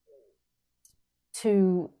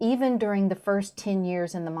to, even during the first 10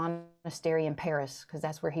 years in the monastery in Paris, because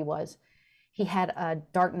that's where he was, he had a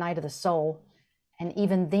dark night of the soul. And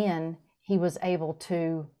even then he was able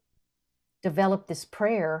to develop this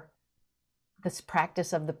prayer, this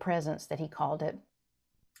practice of the presence that he called it,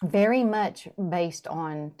 very much based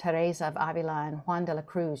on Teresa of Avila and Juan de la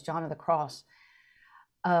Cruz, John of the Cross,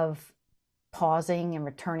 of pausing and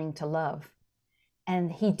returning to love.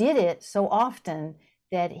 And he did it so often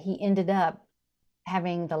that he ended up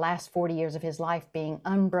having the last 40 years of his life being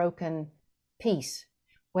unbroken peace,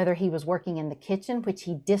 whether he was working in the kitchen, which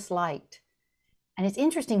he disliked. And it's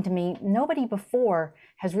interesting to me, nobody before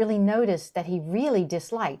has really noticed that he really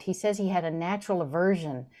disliked. He says he had a natural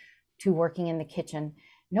aversion to working in the kitchen.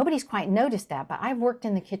 Nobody's quite noticed that, but I've worked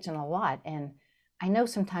in the kitchen a lot. And I know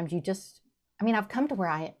sometimes I've come to where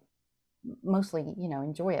I mostly,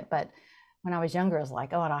 enjoy it. But when I was younger, I was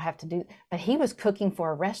like, oh, and I'll have to do, but he was cooking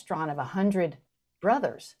for a restaurant of 100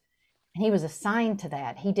 brothers. And he was assigned to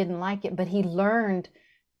that. He didn't like it, but he learned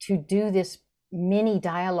to do this mini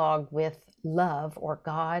dialogue with love or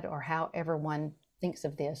God, or however one thinks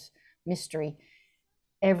of this mystery.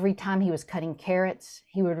 Every time he was cutting carrots,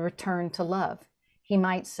 he would return to love. He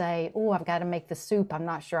might say, oh, I've got to make the soup. I'm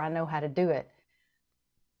not sure I know how to do it,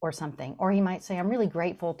 or something. Or he might say, I'm really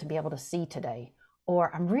grateful to be able to see today.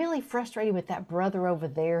 Or I'm really frustrated with that brother over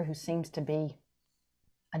there who seems to be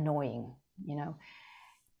annoying,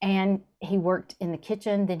 And he worked in the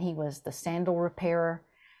kitchen, then he was the sandal repairer,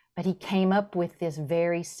 but he came up with this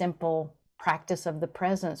very simple practice of the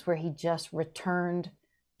presence where he just returned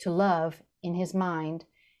to love in his mind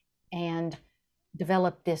and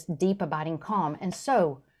developed this deep abiding calm. And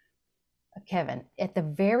so, Kevin, at the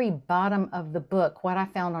very bottom of the book, what I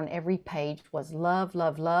found on every page was love,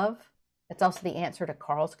 love, love. That's also the answer to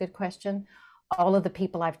Carl's good question. All of the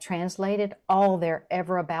people I've translated, all they're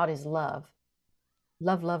ever about is love.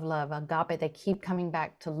 Love, love, love, agape. They keep coming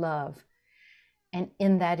back to love. And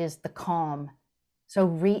in that is the calm.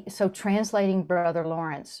 So translating Brother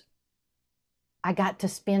Lawrence, I got to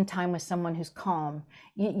spend time with someone who's calm.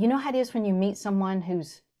 You know how it is when you meet someone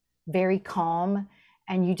who's very calm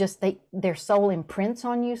and their soul imprints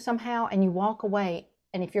on you somehow, and you walk away.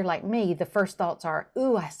 And if you're like me, the first thoughts are,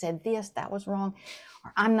 ooh, I said this, that was wrong,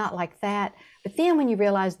 or I'm not like that. But then when you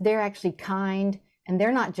realize they're actually kind and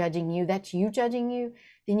they're not judging you, that's you judging you,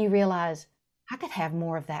 then you realize I could have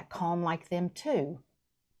more of that calm like them too.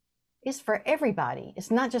 It's for everybody.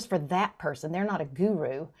 It's not just for that person. They're not a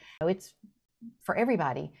guru. It's for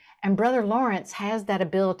everybody. And Brother Lawrence has that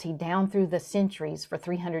ability down through the centuries for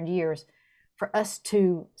 300 years for us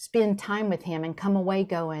to spend time with him and come away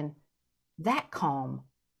going, that calm,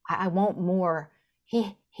 I want more.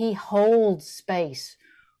 He holds space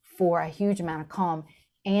for a huge amount of calm,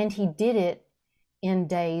 and he did it in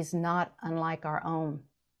days not unlike our own.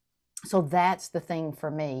 So that's the thing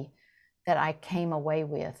for me that I came away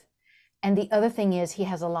with. And the other thing is he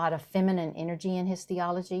has a lot of feminine energy in his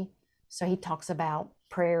theology. So he talks about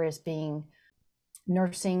prayer as being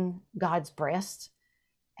nursing God's breast.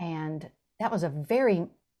 And that was a very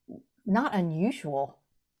not unusual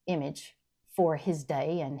image for his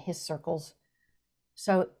day and his circles.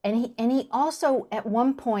 So, and he also, at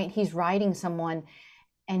one point, he's writing someone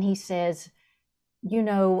and he says, you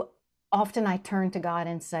know, often I turn to God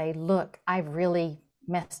and say, look, I've really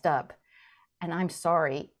messed up and I'm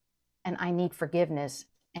sorry and I need forgiveness.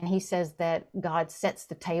 And he says that God sets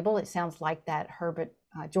the table. It sounds like that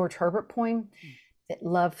George Herbert poem, that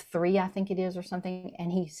Love 3, I think it is, or something.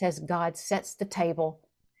 And he says, God sets the table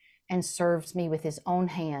and serves me with his own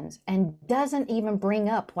hands and doesn't even bring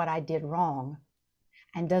up what I did wrong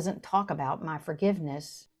and doesn't talk about my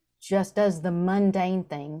forgiveness, just does the mundane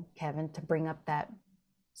thing, Kevin, to bring up that.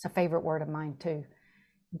 It's a favorite word of mine too.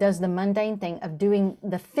 Does the mundane thing of doing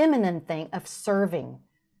the feminine thing of serving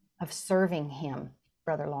him,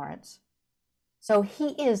 Brother Lawrence. So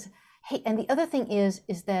and the other thing is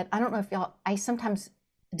that, I don't know if I sometimes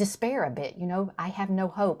despair a bit, you know, I have no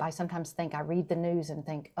hope. I sometimes think, I read the news and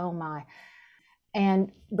think, oh my.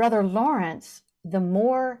 And Brother Lawrence, the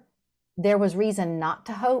more there was reason not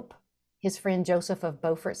to hope, his friend Joseph of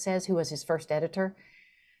Beaufort says, who was his first editor,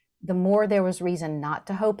 the more there was reason not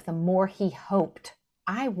to hope, the more he hoped.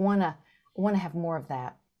 I want to have more of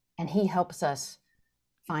that. And he helps us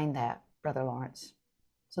find that, Brother Lawrence.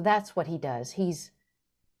 So that's what he does. He's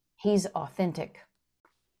authentic.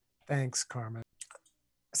 Thanks, Carmen.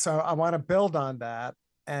 So I want to build on that.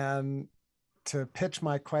 And to pitch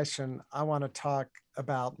my question, I want to talk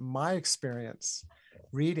about my experience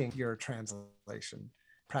reading your translation,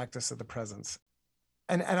 Practice of the Presence.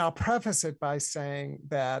 And I'll preface it by saying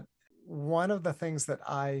that one of the things that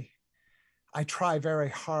I try very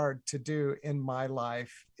hard to do in my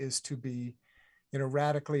life is to be, you know,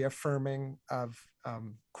 radically affirming of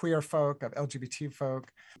queer folk, of LGBT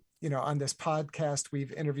folk. You know, on this podcast,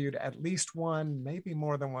 we've interviewed at least one, maybe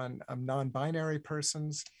more than one, non-binary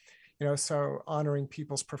persons, you know, so honoring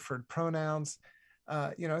people's preferred pronouns.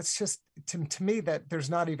 You know, it's just, to me, that there's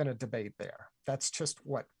not even a debate there. That's just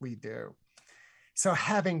what we do. So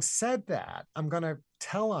having said that, I'm going to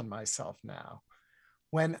tell on myself now.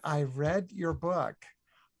 When I read your book,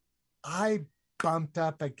 I bumped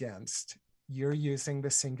up against you're using the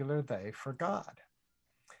singular they for God.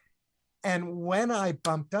 And when I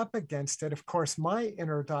bumped up against it, of course, my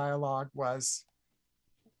inner dialogue was,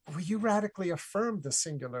 well, you radically affirmed the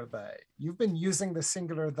singular they. You've been using the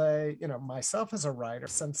singular they, you know, myself as a writer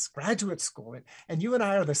since graduate school, and you and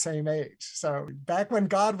I are the same age. So back when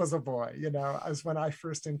God was a boy, you know, is when I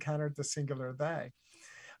first encountered the singular they,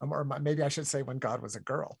 or maybe I should say when God was a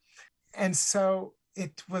girl. And so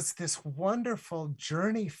it was this wonderful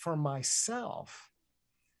journey for myself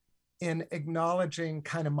in acknowledging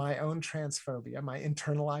kind of my own transphobia, my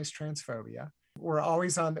internalized transphobia. We're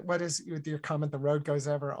always on, what is your comment, the road goes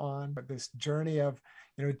ever on, but this journey of,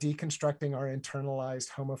 you know, deconstructing our internalized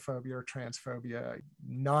homophobia or transphobia,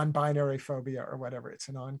 non-binary phobia or whatever. It's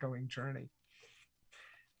an ongoing journey.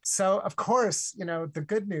 So of course, you know, the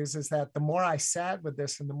good news is that the more I sat with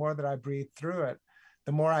this and the more that I breathed through it,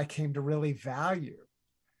 the more I came to really value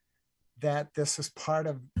that this was part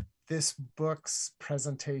of this book's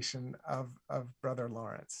presentation of Brother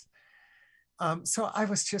Lawrence. So I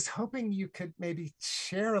was just hoping you could maybe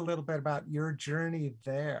share a little bit about your journey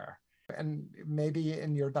there, and maybe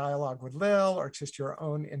in your dialogue with Lil or just your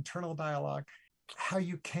own internal dialogue, how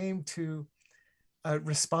you came to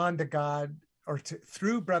respond to God or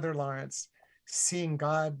through Brother Lawrence, seeing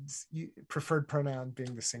God's preferred pronoun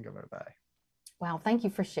being the singular they. Wow, thank you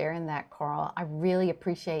for sharing that, Carl. I really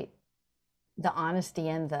appreciate the honesty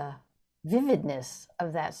and the vividness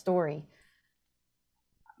of that story,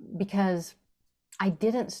 because I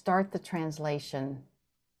didn't start the translation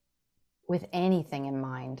with anything in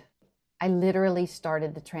mind. I literally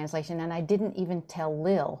started the translation, and I didn't even tell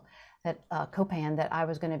Lil, that Copan, that I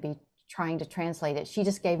was going to be trying to translate it. She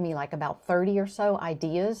just gave me like about 30 or so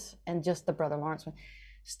ideas, and just the Brother Lawrence one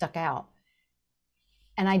stuck out.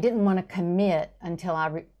 And I didn't want to commit until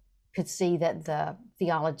I could see that the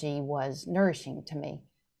theology was nourishing to me.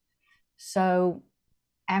 So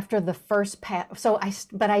after the first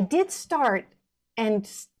but I did start and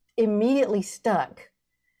immediately stuck.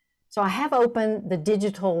 So I have opened the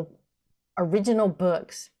digital original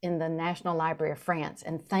books in the National Library of France,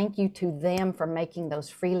 and thank you to them for making those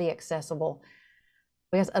freely accessible,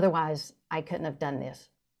 because otherwise I couldn't have done this.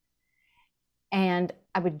 And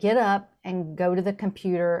I would get up and go to the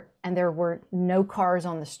computer, and there were no cars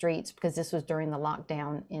on the streets because this was during the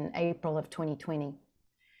lockdown in April of 2020.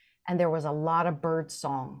 And there was a lot of bird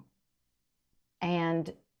song.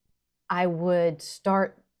 And I would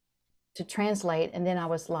start to translate, and then I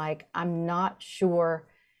was like, I'm not sure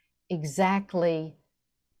exactly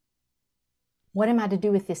what am I to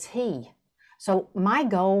do with this he. So my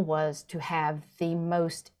goal was to have the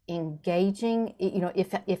most engaging,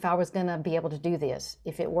 if I was going to be able to do this,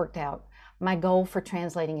 if it worked out, my goal for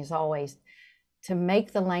translating is always to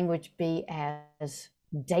make the language be as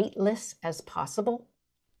dateless as possible.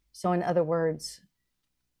 So in other words,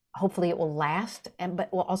 hopefully it will last,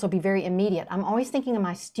 but will also be very immediate. I'm always thinking of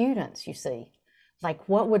my students, you see, like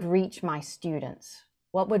what would reach my students?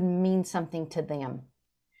 What would mean something to them?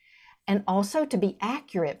 And also to be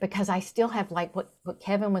accurate, because I still have like what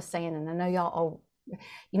Kevin was saying, and I know y'all,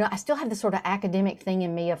 I still have this sort of academic thing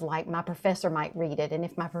in me of like, my professor might read it. And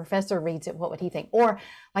if my professor reads it, what would he think? Or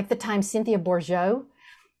like the time Cynthia Bourgeault,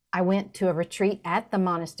 I went to a retreat at the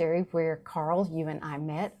monastery where Carl, you and I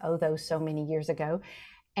met, those so many years ago.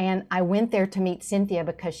 And I went there to meet Cynthia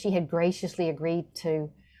because she had graciously agreed to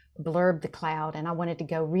blurb the cloud. And I wanted to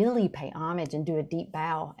go really pay homage and do a deep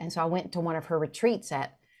bow. And so I went to one of her retreats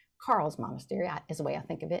at Carl's monastery, is the way I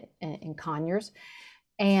think of it, in Conyers.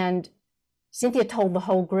 And Cynthia told the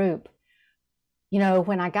whole group,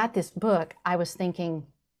 when I got this book, I was thinking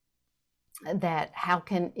that how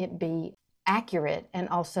can it be accurate and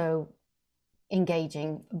also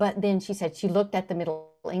engaging? But then she said, she looked at the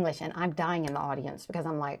Middle English, and I'm dying in the audience because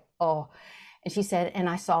I'm like, oh. And she said, and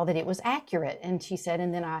I saw that it was accurate. And she said,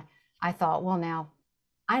 and then I thought, well, now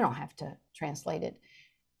I don't have to translate it.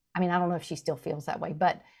 I mean, I don't know if she still feels that way,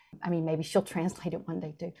 but I mean, maybe she'll translate it one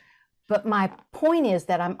day too. But my point is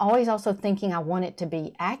that I'm always also thinking I want it to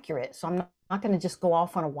be accurate. So I'm not going to just go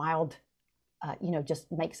off on a wild,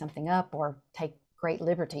 just make something up or take great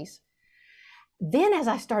liberties. Then as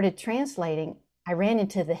I started translating, I ran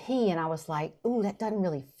into the he, and I was like, ooh, that doesn't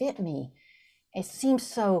really fit me. It seems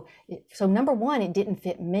so number one, it didn't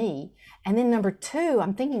fit me. And then number two,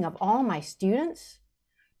 I'm thinking of all my students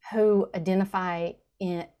who identify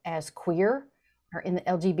as queer or in the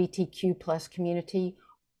LGBTQ plus community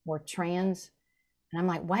or trans. And I'm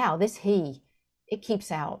like, wow, this he, it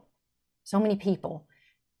keeps out so many people.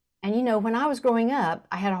 And when I was growing up,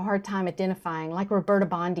 I had a hard time identifying, like Roberta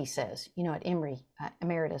Bondi says, at Emory,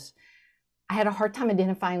 Emeritus, I had a hard time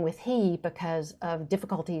identifying with he because of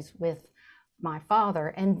difficulties with my father.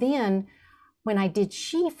 And then when I did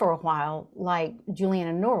she for a while, like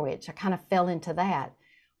Juliana Norwich, I kind of fell into that.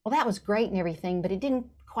 Well, that was great and everything, but it didn't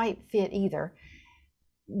quite fit either.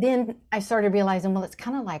 Then I started realizing, well, it's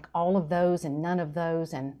kind of like all of those and none of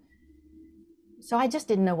those. And so I just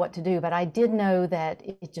didn't know what to do, but I did know that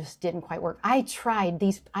it just didn't quite work. I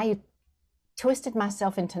twisted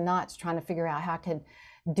myself into knots trying to figure out how I could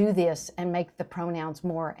do this and make the pronouns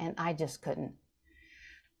more, and I just couldn't.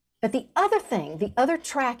 But the other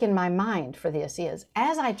track in my mind for this is,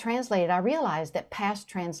 as I translated, I realized that past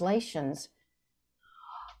translations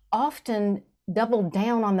often doubled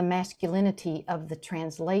down on the masculinity of the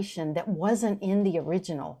translation that wasn't in the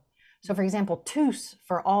original. So for example, tous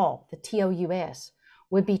for all, the TOUS,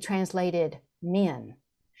 would be translated men.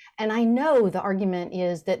 And I know the argument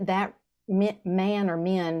is that man or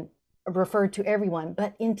men referred to everyone,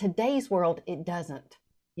 but in today's world, it doesn't,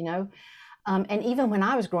 and even when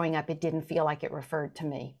I was growing up, it didn't feel like it referred to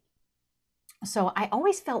me. So I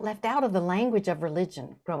always felt left out of the language of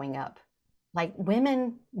religion growing up. Like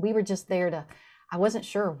women, we were just there I wasn't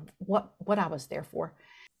sure what I was there for.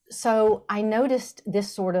 So I noticed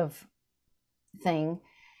this sort of thing.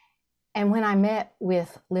 And when I met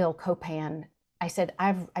with Lil Copan, I said,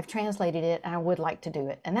 I've translated it and I would like to do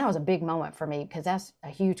it. And that was a big moment for me because that's a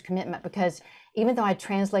huge commitment, because even though I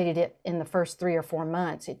translated it in the first 3 or 4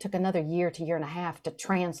 months, it took another year to year and a half to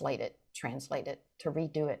translate it, to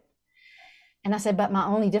redo it. And I said, but my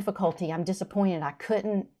only difficulty, I'm disappointed I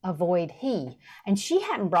couldn't avoid he. And she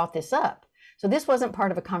hadn't brought this up. So this wasn't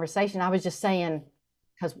part of a conversation. I was just saying,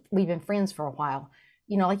 because we've been friends for a while,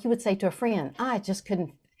 like you would say to a friend, I just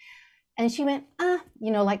couldn't. And she went,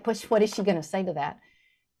 like, what is she going to say to that?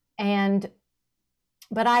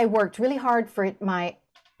 But I worked really hard for my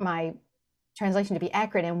translation to be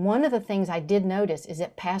accurate. And one of the things I did notice is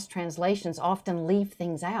that past translations often leave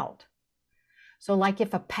things out. So like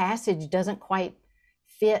if a passage doesn't quite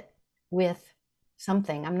fit with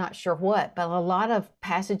something, I'm not sure what, but a lot of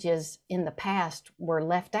passages in the past were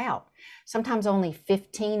left out. Sometimes only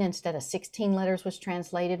 15 instead of 16 letters was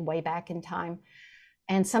translated way back in time.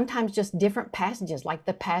 And sometimes just different passages, like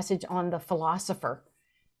the passage on the philosopher,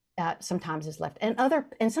 sometimes is left,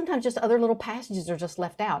 and sometimes just other little passages are just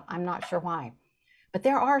left out. I'm not sure why, but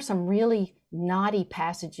there are some really naughty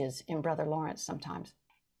passages in Brother Lawrence sometimes.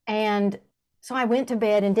 And so I went to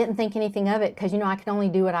bed and didn't think anything of it because, I can only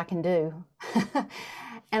do what I can do.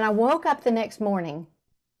 And I woke up the next morning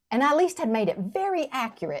and I at least had made it very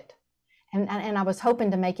accurate. And I was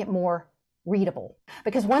hoping to make it more readable.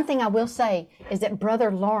 Because one thing I will say is that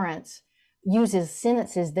Brother Lawrence uses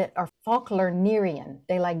sentences that are Faulknerian.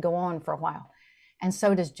 They go on for a while. And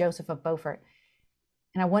so does Joseph of Beaufort.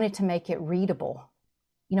 And I wanted to make it readable.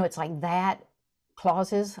 It's like that,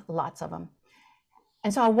 clauses, lots of them.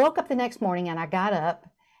 And so I woke up the next morning and I got up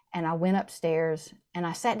and I went upstairs and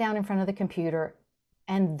I sat down in front of the computer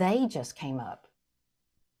and they just came up.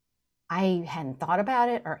 I hadn't thought about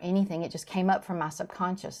it or anything. It just came up from my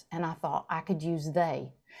subconscious and I thought I could use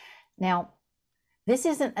they. Now, this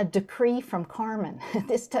isn't a decree from Carmen.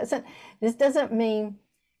 This doesn't mean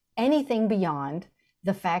anything beyond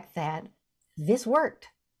the fact that this worked.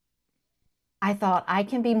 I thought I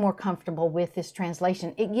can be more comfortable with this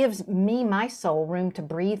translation. It gives me, my soul, room to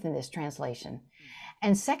breathe in this translation.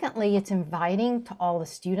 And secondly, it's inviting to all the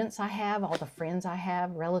students I have, all the friends I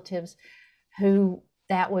have, relatives, who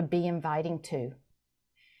that would be inviting to.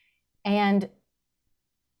 And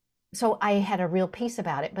so I had a real peace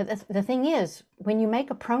about it. But the thing is, when you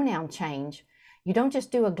make a pronoun change, you don't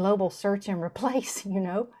just do a global search and replace,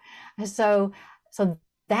 So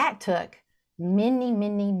that took many,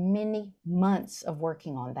 many, many months of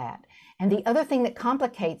working on that. And the other thing that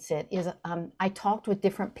complicates it is I talked with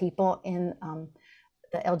different people in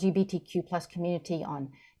the LGBTQ plus community on,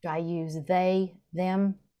 do I use they,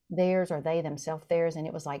 them, theirs, or they, themselves, theirs? And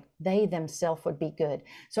it was like, they, themselves would be good.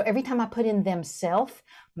 So every time I put in themselves,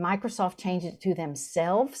 Microsoft changed it to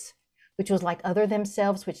themselves, which was like other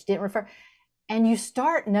themselves, which didn't refer. And you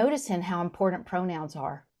start noticing how important pronouns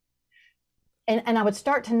are. And I would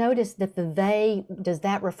start to notice that the they, does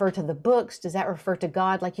that refer to the books? Does that refer to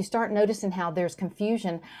God? Like you start noticing how there's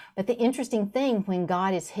confusion. But the interesting thing, when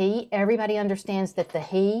God is he, everybody understands that the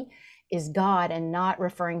he is God and not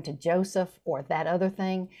referring to Joseph or that other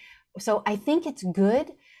thing. So I think it's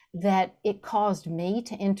good that it caused me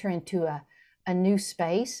to enter into a new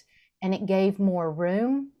space and it gave more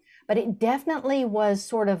room. But it definitely was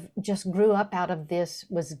sort of just grew up out of this,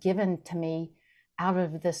 was given to me out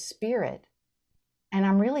of the Spirit. And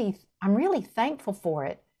I'm really thankful for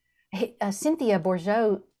it. Cynthia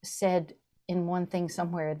Bourgeault said in one thing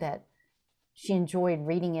somewhere that she enjoyed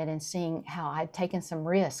reading it and seeing how I'd taken some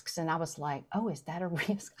risks. And I was like, oh, is that a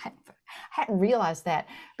risk? I hadn't realized that,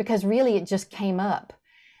 because really it just came up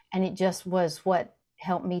and it just was what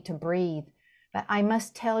helped me to breathe. But I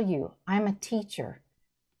must tell you, I'm a teacher,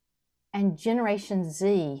 and Generation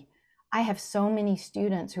Z, I have so many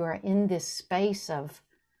students who are in this space of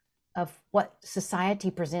what society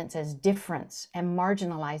presents as difference and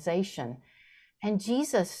marginalization. And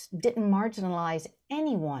Jesus didn't marginalize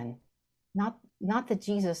anyone, not the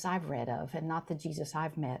Jesus I've read of and not the Jesus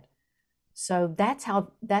I've met. So that's how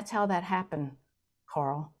that happened,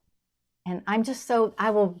 Carl. And I'm just so, I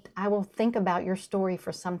will think about your story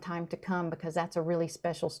for some time to come, because that's a really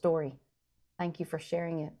special story. Thank you for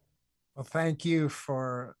sharing it. Well, thank you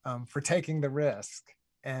for taking the risk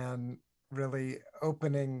and really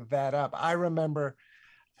opening that up. I remember,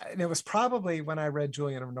 and it was probably when I read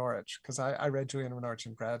Julian of Norwich, because I read Julian of Norwich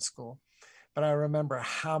in grad school, but I remember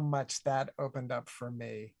how much that opened up for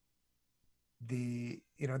me, the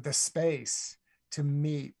space to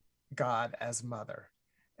meet God as mother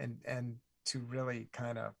and to really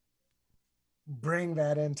kind of bring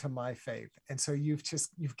that into my faith. And so you've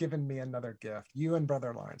given me another gift. You and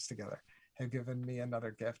Brother Lawrence together have given me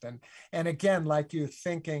another gift. And again, like you,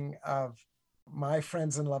 thinking of my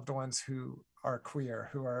friends and loved ones who are queer,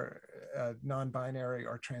 who are non-binary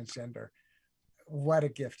or transgender, what a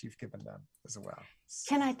gift you've given them as well.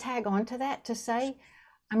 Can I tag on to that to say,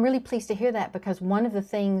 I'm really pleased to hear that, because one of the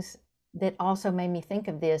things that also made me think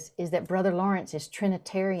of this is that Brother Lawrence is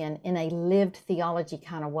Trinitarian in a lived theology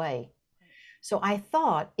kind of way. So I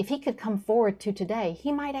thought if he could come forward to today,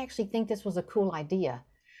 he might actually think this was a cool idea,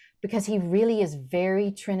 because he really is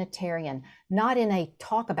very Trinitarian, not in a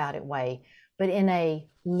talk about it way, but in a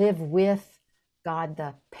live with God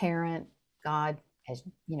the parent, God as,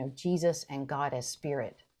 Jesus, and God as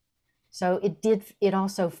spirit. So it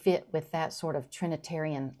also fit with that sort of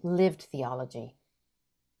Trinitarian lived theology.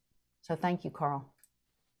 So thank you, Carl.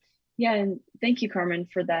 Yeah, and thank you, Carmen,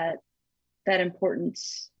 for that important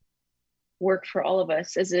work for all of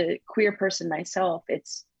us. As a queer person myself,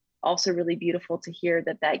 it's also really beautiful to hear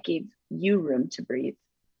that gave you room to breathe.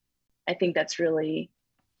 I think that's really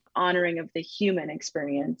honoring of the human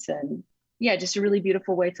experience, and yeah, just a really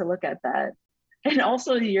beautiful way to look at that. And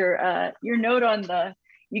also your note on the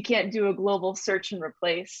you can't do a global search and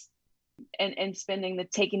replace, and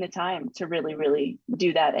taking the time to really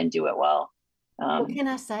do that and do it well. Well, can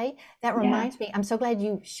I say, that Yeah. reminds me, I'm so glad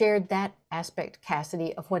you shared that aspect,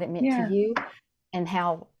 Cassidy, of what it meant Yeah. to you, and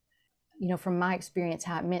how, from my experience,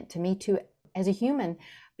 how it meant to me too as a human.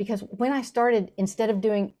 Because when I started, instead of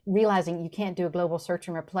realizing you can't do a global search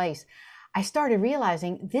and replace, I started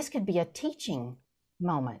realizing this could be a teaching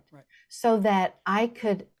moment. Right. So that I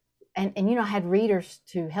could, and I had readers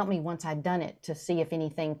to help me once I'd done it to see if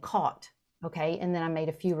anything caught. Okay. And then I made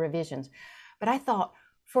a few revisions. But I thought,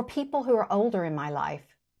 for people who are older in my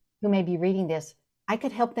life, who may be reading this, I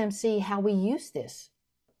could help them see how we use this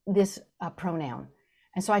pronoun.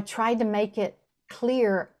 And so I tried to make it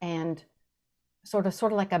clear and sort of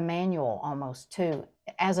like a manual almost too,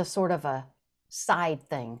 as a sort of a side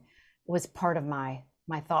thing, was part of my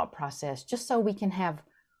thought process, just so we can have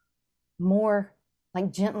more like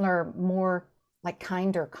gentler, more like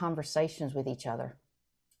kinder conversations with each other.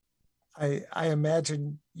 I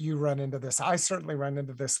imagine you run into this. I certainly run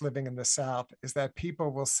into this living in the South, is that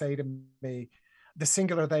people will say to me, the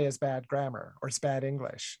singular they is bad grammar or it's bad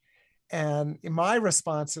English. And my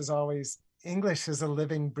response is always, English is a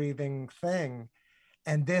living, breathing thing.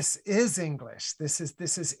 And this is English. This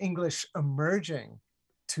is English emerging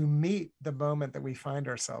to meet the moment that we find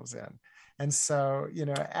ourselves in. And so,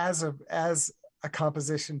 as a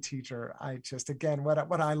composition teacher, I just, again,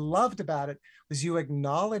 what I loved about it was you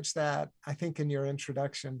acknowledged that, I think, in your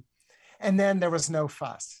introduction, and then there was no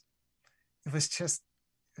fuss. It was just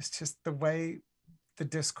the way the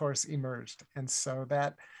discourse emerged. And so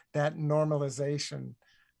that normalization,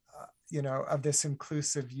 of this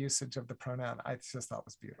inclusive usage of the pronoun, I just thought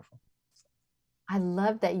was beautiful. I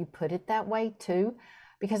love that you put it that way too,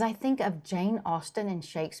 because I think of Jane Austen and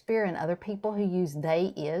Shakespeare and other people who use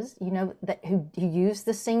they is, who use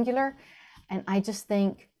the singular. And I just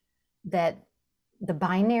think that the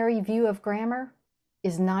binary view of grammar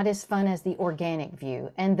is not as fun as the organic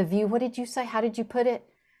view. And the view, what did you say? How did you put it?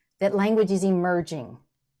 That language is emerging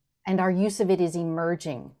and our use of it is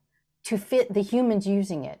emerging to fit the humans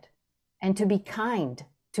using it, and to be kind,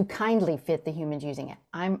 to kindly fit the humans using it.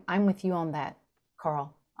 I'm with you on that,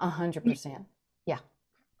 Carl, 100%. Yeah.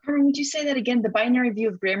 Carmen, would you say that again? The binary view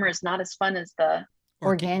of grammar is not as fun as the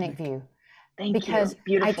organic view. Thank because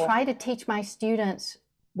you. Beautiful. I try to teach my students,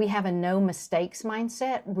 we have a no mistakes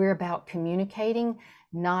mindset. We're about communicating,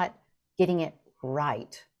 not getting it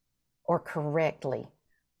right or correctly.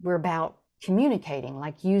 We're about communicating,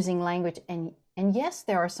 like using language. And yes,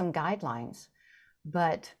 there are some guidelines,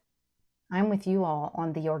 but I'm with you all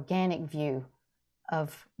on the organic view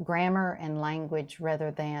of grammar and language rather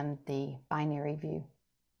than the binary view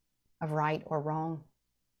of right or wrong.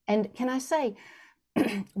 And can I say,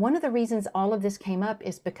 one of the reasons all of this came up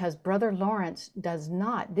is because Brother Lawrence does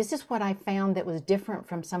not. This is what I found that was different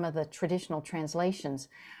from some of the traditional translations.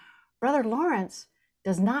 Brother Lawrence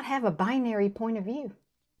does not have a binary point of view.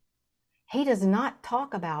 He does not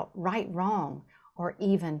talk about right, wrong, or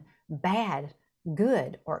even bad,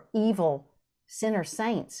 good, or evil, sinner,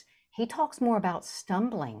 saints. He talks more about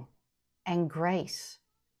stumbling and grace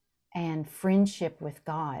and friendship with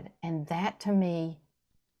God. And that to me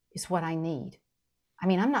is what I need. I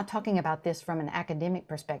mean, I'm not talking about this from an academic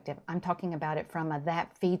perspective. I'm talking about it from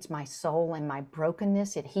that feeds my soul, and my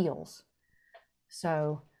brokenness, it heals.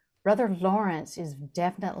 So Brother Lawrence is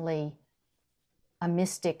definitely a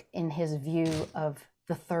mystic in his view of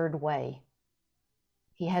the third way.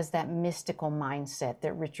 He has that mystical mindset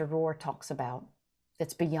that Richard Rohr talks about,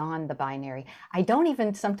 that's beyond the binary. I don't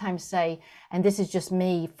even sometimes say, and this is just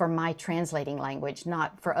me for my translating language,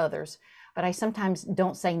 not for others, but I sometimes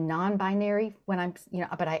don't say non-binary when I'm,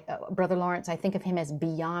 Brother Lawrence, I think of him as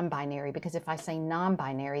beyond binary, because if I say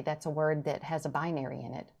non-binary, that's a word that has a binary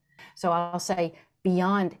in it. So I'll say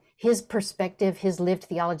beyond, his perspective, his lived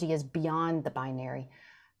theology is beyond the binary.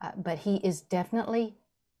 But he is definitely,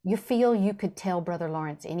 you feel you could tell Brother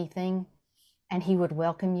Lawrence anything and he would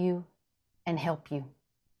welcome you and help you.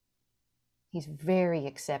 He's very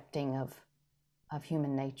accepting of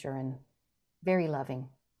human nature and very loving.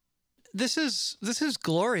 this is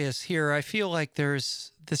glorious here. I feel like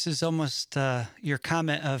this is almost your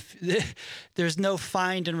comment of there's no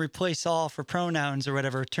find and replace all for pronouns or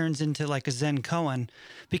whatever. It turns into like a Zen koan,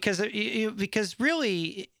 because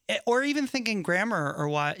really, or even thinking grammar or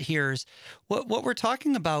what here's what we're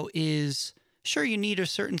talking about is, sure, you need a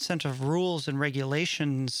certain set of rules and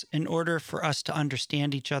regulations in order for us to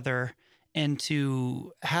understand each other and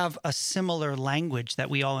to have a similar language that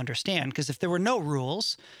we all understand. Because if there were no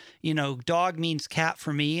rules, dog means cat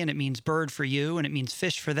for me, and it means bird for you, and it means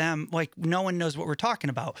fish for them. Like, no one knows what we're talking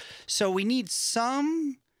about. So we need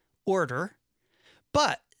some order.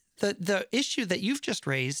 But the issue that you've just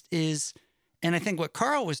raised is, and I think what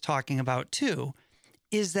Carl was talking about too,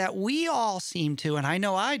 is that we all seem to, and I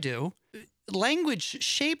know I do, language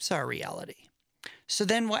shapes our reality. So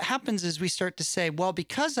then what happens is we start to say, well,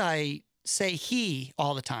 because I say he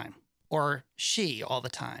all the time, or she all the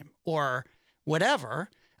time, or whatever,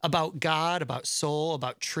 about God, about soul,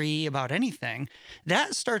 about tree, about anything,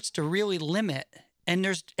 that starts to really limit. And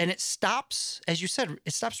it stops, as you said,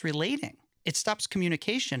 it stops relating. It stops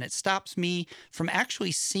communication. It stops me from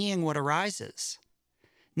actually seeing what arises.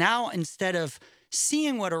 Now, instead of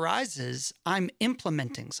seeing what arises, I'm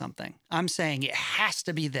implementing something. I'm saying it has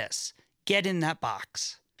to be this. Get in that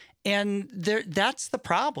box. And that's the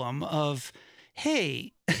problem of,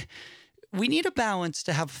 hey, we need a balance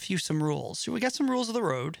to have some rules. So we got some rules of the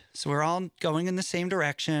road. So we're all going in the same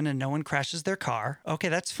direction and no one crashes their car. Okay,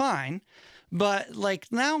 that's fine. But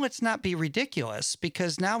now let's not be ridiculous,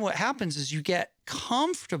 because now what happens is you get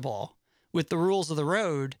comfortable with the rules of the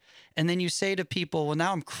road. And then you say to people, well,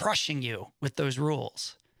 now I'm crushing you with those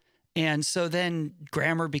rules. And so then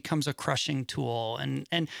grammar becomes a crushing tool.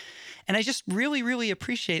 And I just really, really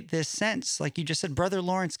appreciate this sense. Like you just said, Brother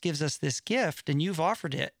Lawrence gives us this gift and you've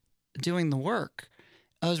offered it doing the work.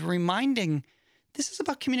 I was reminding, this is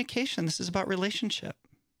about communication. This is about relationship.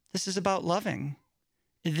 This is about loving.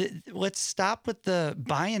 Let's stop with the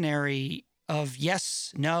binary of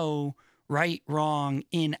yes, no, right, wrong,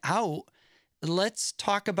 in, out. Let's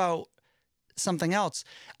talk about something else.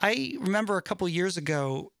 I remember a couple years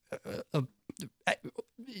ago,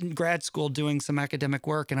 in grad school doing some academic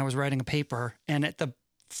work, and I was writing a paper, and at the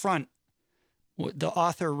front, the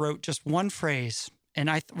author wrote just one phrase,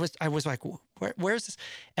 and I was like, where's this?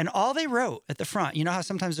 And all they wrote at the front, you know how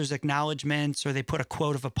sometimes there's acknowledgments or they put a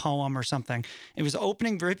quote of a poem or something. It was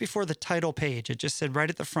opening right before the title page. It just said right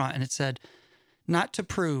at the front, and it said, not to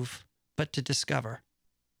prove, but to discover.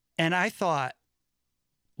 And I thought,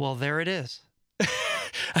 well, there it is.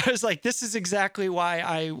 I was like, this is exactly why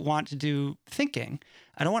I want to do thinking.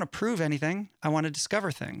 I don't want to prove anything. I want to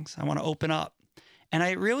discover things. I want to open up. And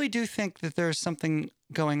I really do think that there's something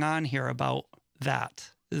going on here about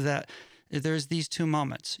that there's these two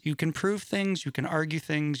moments. You can prove things, you can argue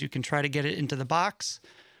things, you can try to get it into the box,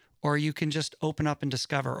 or you can just open up and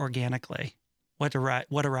discover organically what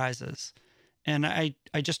arises. And I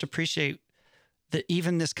just appreciate that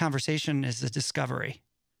even this conversation is a discovery.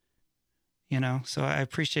 So I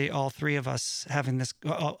appreciate all three of us having this,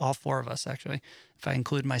 all four of us, actually. If I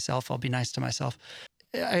include myself, I'll be nice to myself.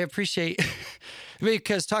 I appreciate,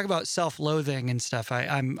 because talk about self-loathing and stuff,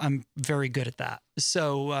 I'm very good at that.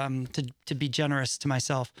 So to be generous to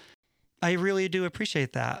myself, I really do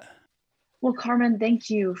appreciate that. Well, Carmen, thank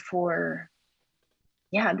you for,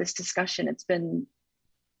 this discussion. It's been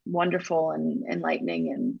wonderful and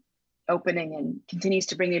enlightening and opening, and continues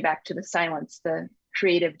to bring me back to the silence, the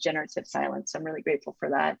creative, generative silence. I'm really grateful for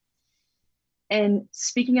that. And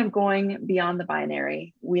speaking of going beyond the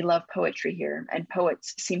binary, we love poetry here, and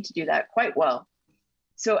poets seem to do that quite well.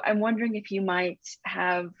 So I'm wondering if you might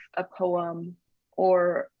have a poem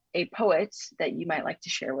or a poet that you might like to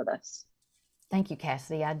share with us. Thank you,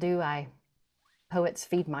 Cassidy. I do. Poets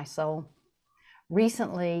feed my soul.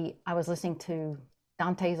 Recently, I was listening to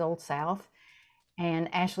Dante's Old South,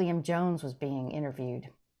 and Ashley M. Jones was being interviewed.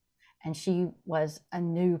 And she was a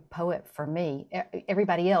new poet for me.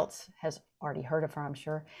 Everybody else has already heard of her, I'm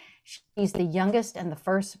sure. She's the youngest and the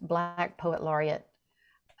first Black poet laureate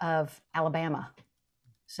of Alabama.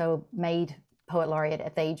 So made poet laureate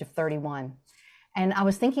at the age of 31. And I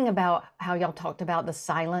was thinking about how y'all talked about the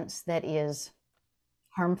silence that is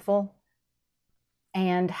harmful,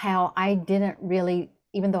 and how I didn't really,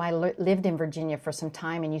 even though I lived in Virginia for some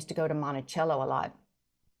time and used to go to Monticello a lot,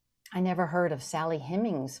 I never heard of Sally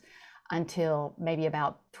Hemings until maybe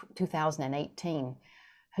about 2018,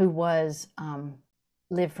 who was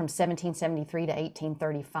lived from 1773 to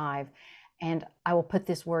 1835. And I will put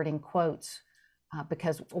this word in quotes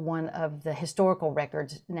because one of the historical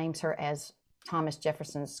records names her as Thomas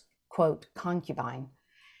Jefferson's, quote, concubine.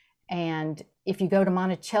 And if you go to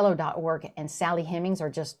Monticello.org and Sally Hemings, or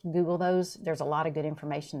just Google those, there's a lot of good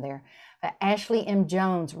information there. But Ashley M.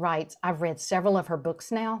 Jones writes, I've read several of her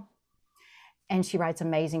books now, and she writes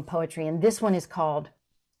amazing poetry. And this one is called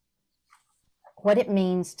What It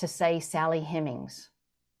Means to Say Sally Hemings.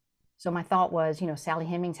 So my thought was, Sally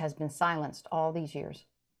Hemings has been silenced all these years.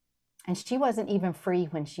 And she wasn't even free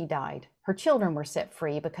when she died. Her children were set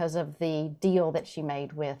free because of the deal that she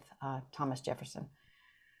made with Thomas Jefferson.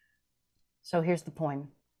 So here's the poem.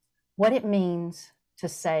 What it means to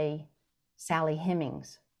say Sally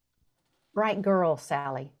Hemings. Bright girl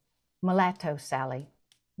Sally, mulatto Sally,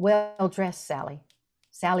 well-dressed Sally,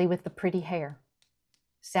 Sally with the pretty hair,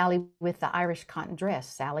 Sally with the Irish cotton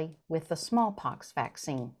dress, Sally with the smallpox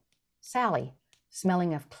vaccine, Sally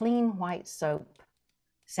smelling of clean white soap,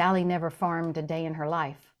 Sally never farmed a day in her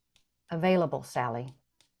life, available Sally,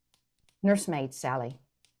 nursemaid Sally,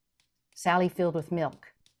 Sally filled with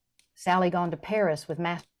milk, Sally gone to Paris with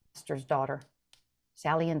master's daughter,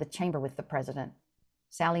 Sally in the chamber with the president,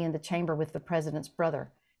 Sally in the chamber with the president's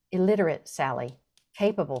brother, illiterate Sally,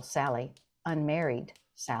 capable Sally, unmarried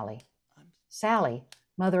Sally, Sally,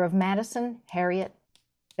 mother of Madison, Harriet,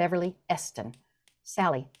 Beverly, Eston,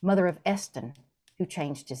 Sally, mother of Eston, who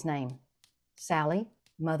changed his name, Sally,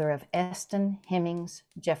 mother of Eston, Hemings,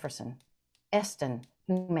 Jefferson, Eston,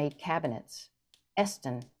 who made cabinets,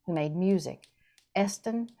 Eston, who made music,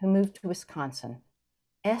 Eston, who moved to Wisconsin,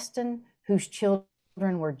 Eston, whose children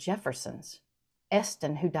were Jeffersons,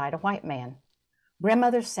 Eston, who died a white man,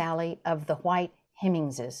 grandmother Sally of the white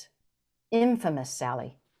Hemingses, infamous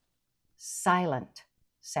Sally, silent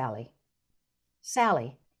Sally,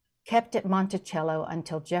 Sally, kept at Monticello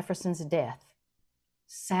until Jefferson's death,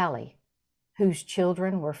 Sally, whose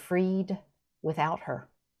children were freed without her.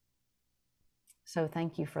 So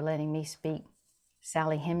thank you for letting me speak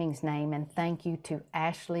Sally Hemings' name, and thank you to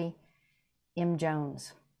Ashley M.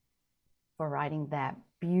 Jones for writing that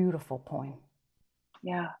beautiful poem.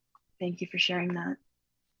 Yeah, thank you for sharing that.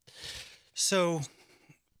 So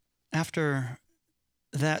after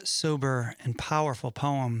that sober and powerful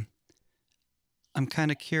poem, I'm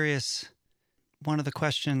kind of curious. One of the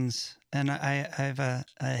questions, and I have a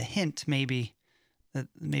hint maybe, that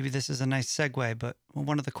maybe this is a nice segue, but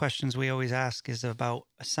one of the questions we always ask is about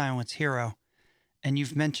a silence hero. And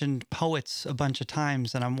you've mentioned poets a bunch of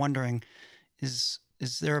times, and I'm wondering, is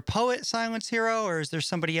there a poet silence hero, or is there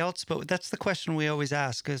somebody else? But that's the question we always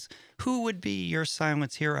ask, is who would be your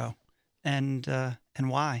silence hero, and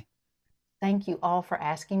why? Thank you all for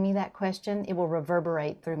asking me that question. It will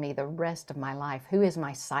reverberate through me the rest of my life. Who is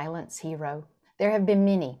my silence hero? There have been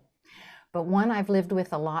many, but one I've lived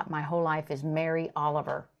with a lot my whole life is Mary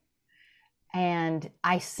Oliver. And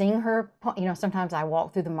I sing her, sometimes I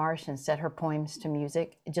walk through the marsh and set her poems to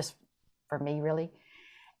music, just for me, really.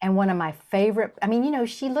 And one of my favorite,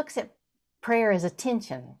 she looks at prayer as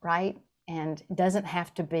attention, right? And it doesn't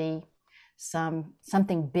have to be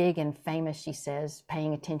something big and famous, she says,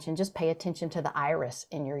 paying attention. Just pay attention to the iris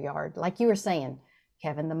in your yard. Like you were saying,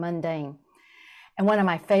 Kevin, the mundane. And one of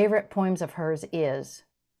my favorite poems of hers is,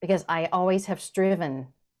 because I always have striven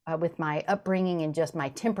with my upbringing and just my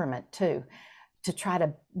temperament too, to try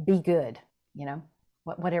to be good,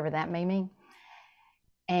 whatever that may mean.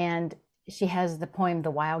 And she has the poem,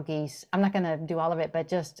 The Wild Geese. I'm not going to do all of it, but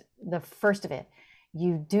just the first of it.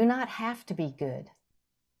 You do not have to be good.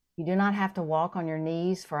 You do not have to walk on your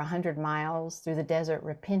knees for 100 miles through the desert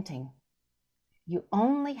repenting. You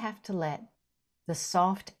only have to let the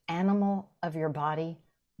soft animal of your body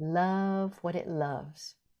love what it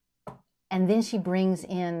loves. And then she brings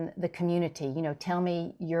in the community, tell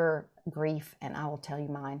me your grief and I will tell you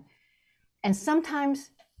mine. And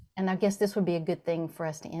sometimes, and I guess this would be a good thing for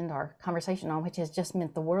us to end our conversation on, which has just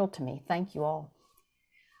meant the world to me. Thank you all.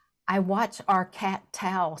 I watch our cat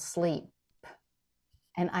Tao sleep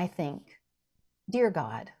and I think, dear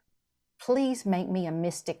God, please make me a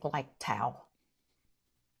mystic like Tao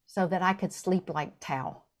so that I could sleep like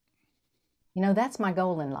Tao. That's my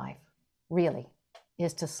goal in life, really.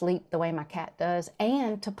 Is to sleep the way my cat does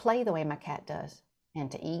and to play the way my cat does and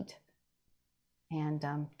to eat and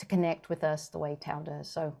to connect with us the way Tao does.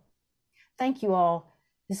 So thank you all.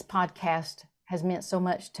 This podcast has meant so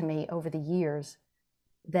much to me over the years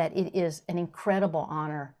that it is an incredible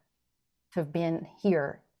honor to have been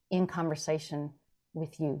here in conversation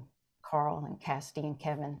with you, Carl and Cassidy and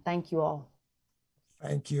Kevin. Thank you all.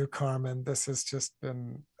 Thank you, Carmen. This has just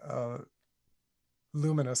been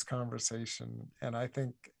luminous conversation. And I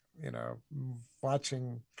think,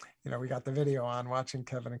 watching, we got the video on, watching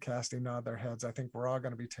Kevin and Cassidy nod their heads, I think we're all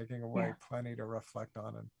going to be taking away plenty to reflect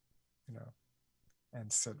on and, and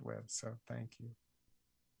sit with. So thank you.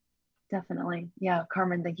 Definitely. Yeah.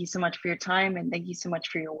 Carmen, thank you so much for your time, and thank you so much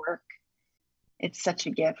for your work. It's such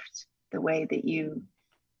a gift, the way that you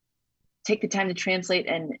take the time to translate.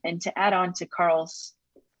 And to add on to Carl's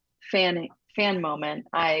fan moment,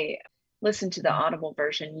 I listened to the Audible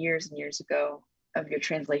version years and years ago of your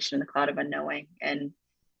translation in The Cloud of Unknowing, and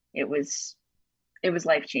it was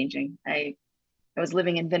life-changing. I was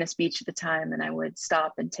living in Venice Beach at the time, and I would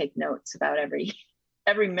stop and take notes about every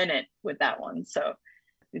minute with that one. So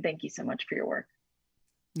thank you so much for your work.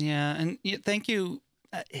 Yeah, and thank you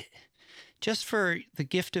just for the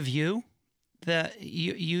gift of you, that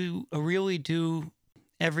you really do.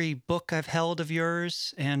 Every book I've held of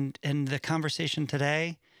yours and the conversation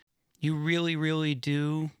today, you really, really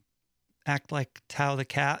do act like Tao the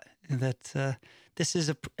cat, that this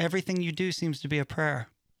is everything you do seems to be a prayer.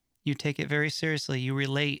 You take it very seriously. You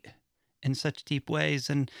relate in such deep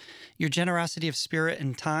ways, and your generosity of spirit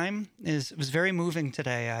and time was very moving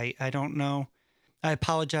today. I don't know. I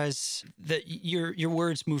apologize that your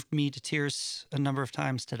words moved me to tears a number of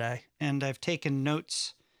times today, and I've taken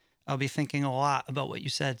notes. I'll be thinking a lot about what you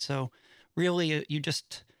said. So really, you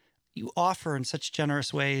offer in such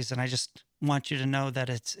generous ways, and I just want you to know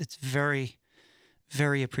that it's very,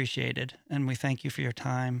 very appreciated, and we thank you for your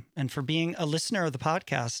time and for being a listener of the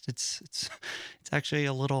podcast. It's actually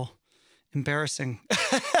a little embarrassing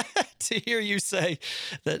to hear you say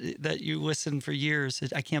that you listen for years.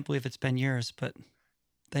 I can't believe it's been years, but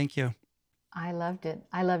thank you. I loved it.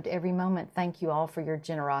 I loved every moment. Thank you all for your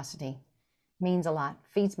generosity. Means a lot.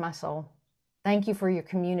 Feeds my soul. Thank you for your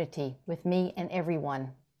community with me and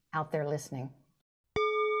everyone out there listening.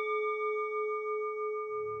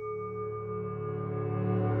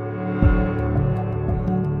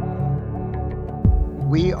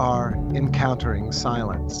 We are Encountering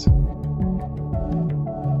Silence.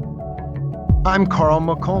 I'm Carl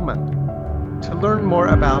McColman. To learn more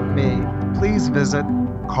about me, please visit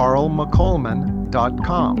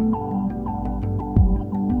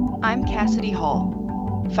carlmccollman.com. I'm Cassidy Hall.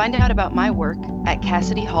 Find out about my work at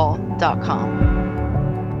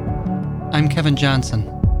CassidyHall.com. I'm Kevin Johnson.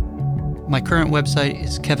 My current website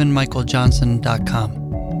is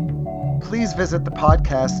kevinmichaeljohnson.com. Please visit the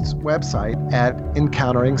podcast's website at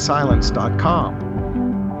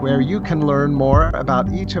encounteringsilence.com, where you can learn more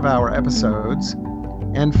about each of our episodes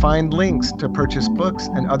and find links to purchase books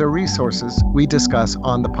and other resources we discuss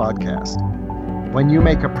on the podcast. When you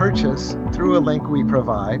make a purchase through a link we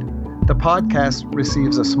provide, the podcast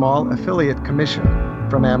receives a small affiliate commission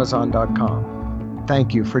from Amazon.com.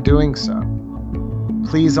 Thank you for doing so.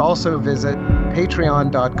 Please also visit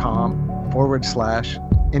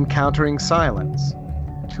patreon.com/Encountering Silence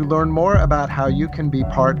to learn more about how you can be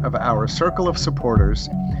part of our circle of supporters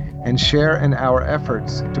and share in our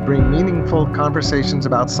efforts to bring meaningful conversations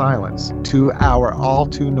about silence to our all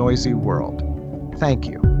too noisy world. Thank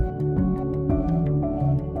you.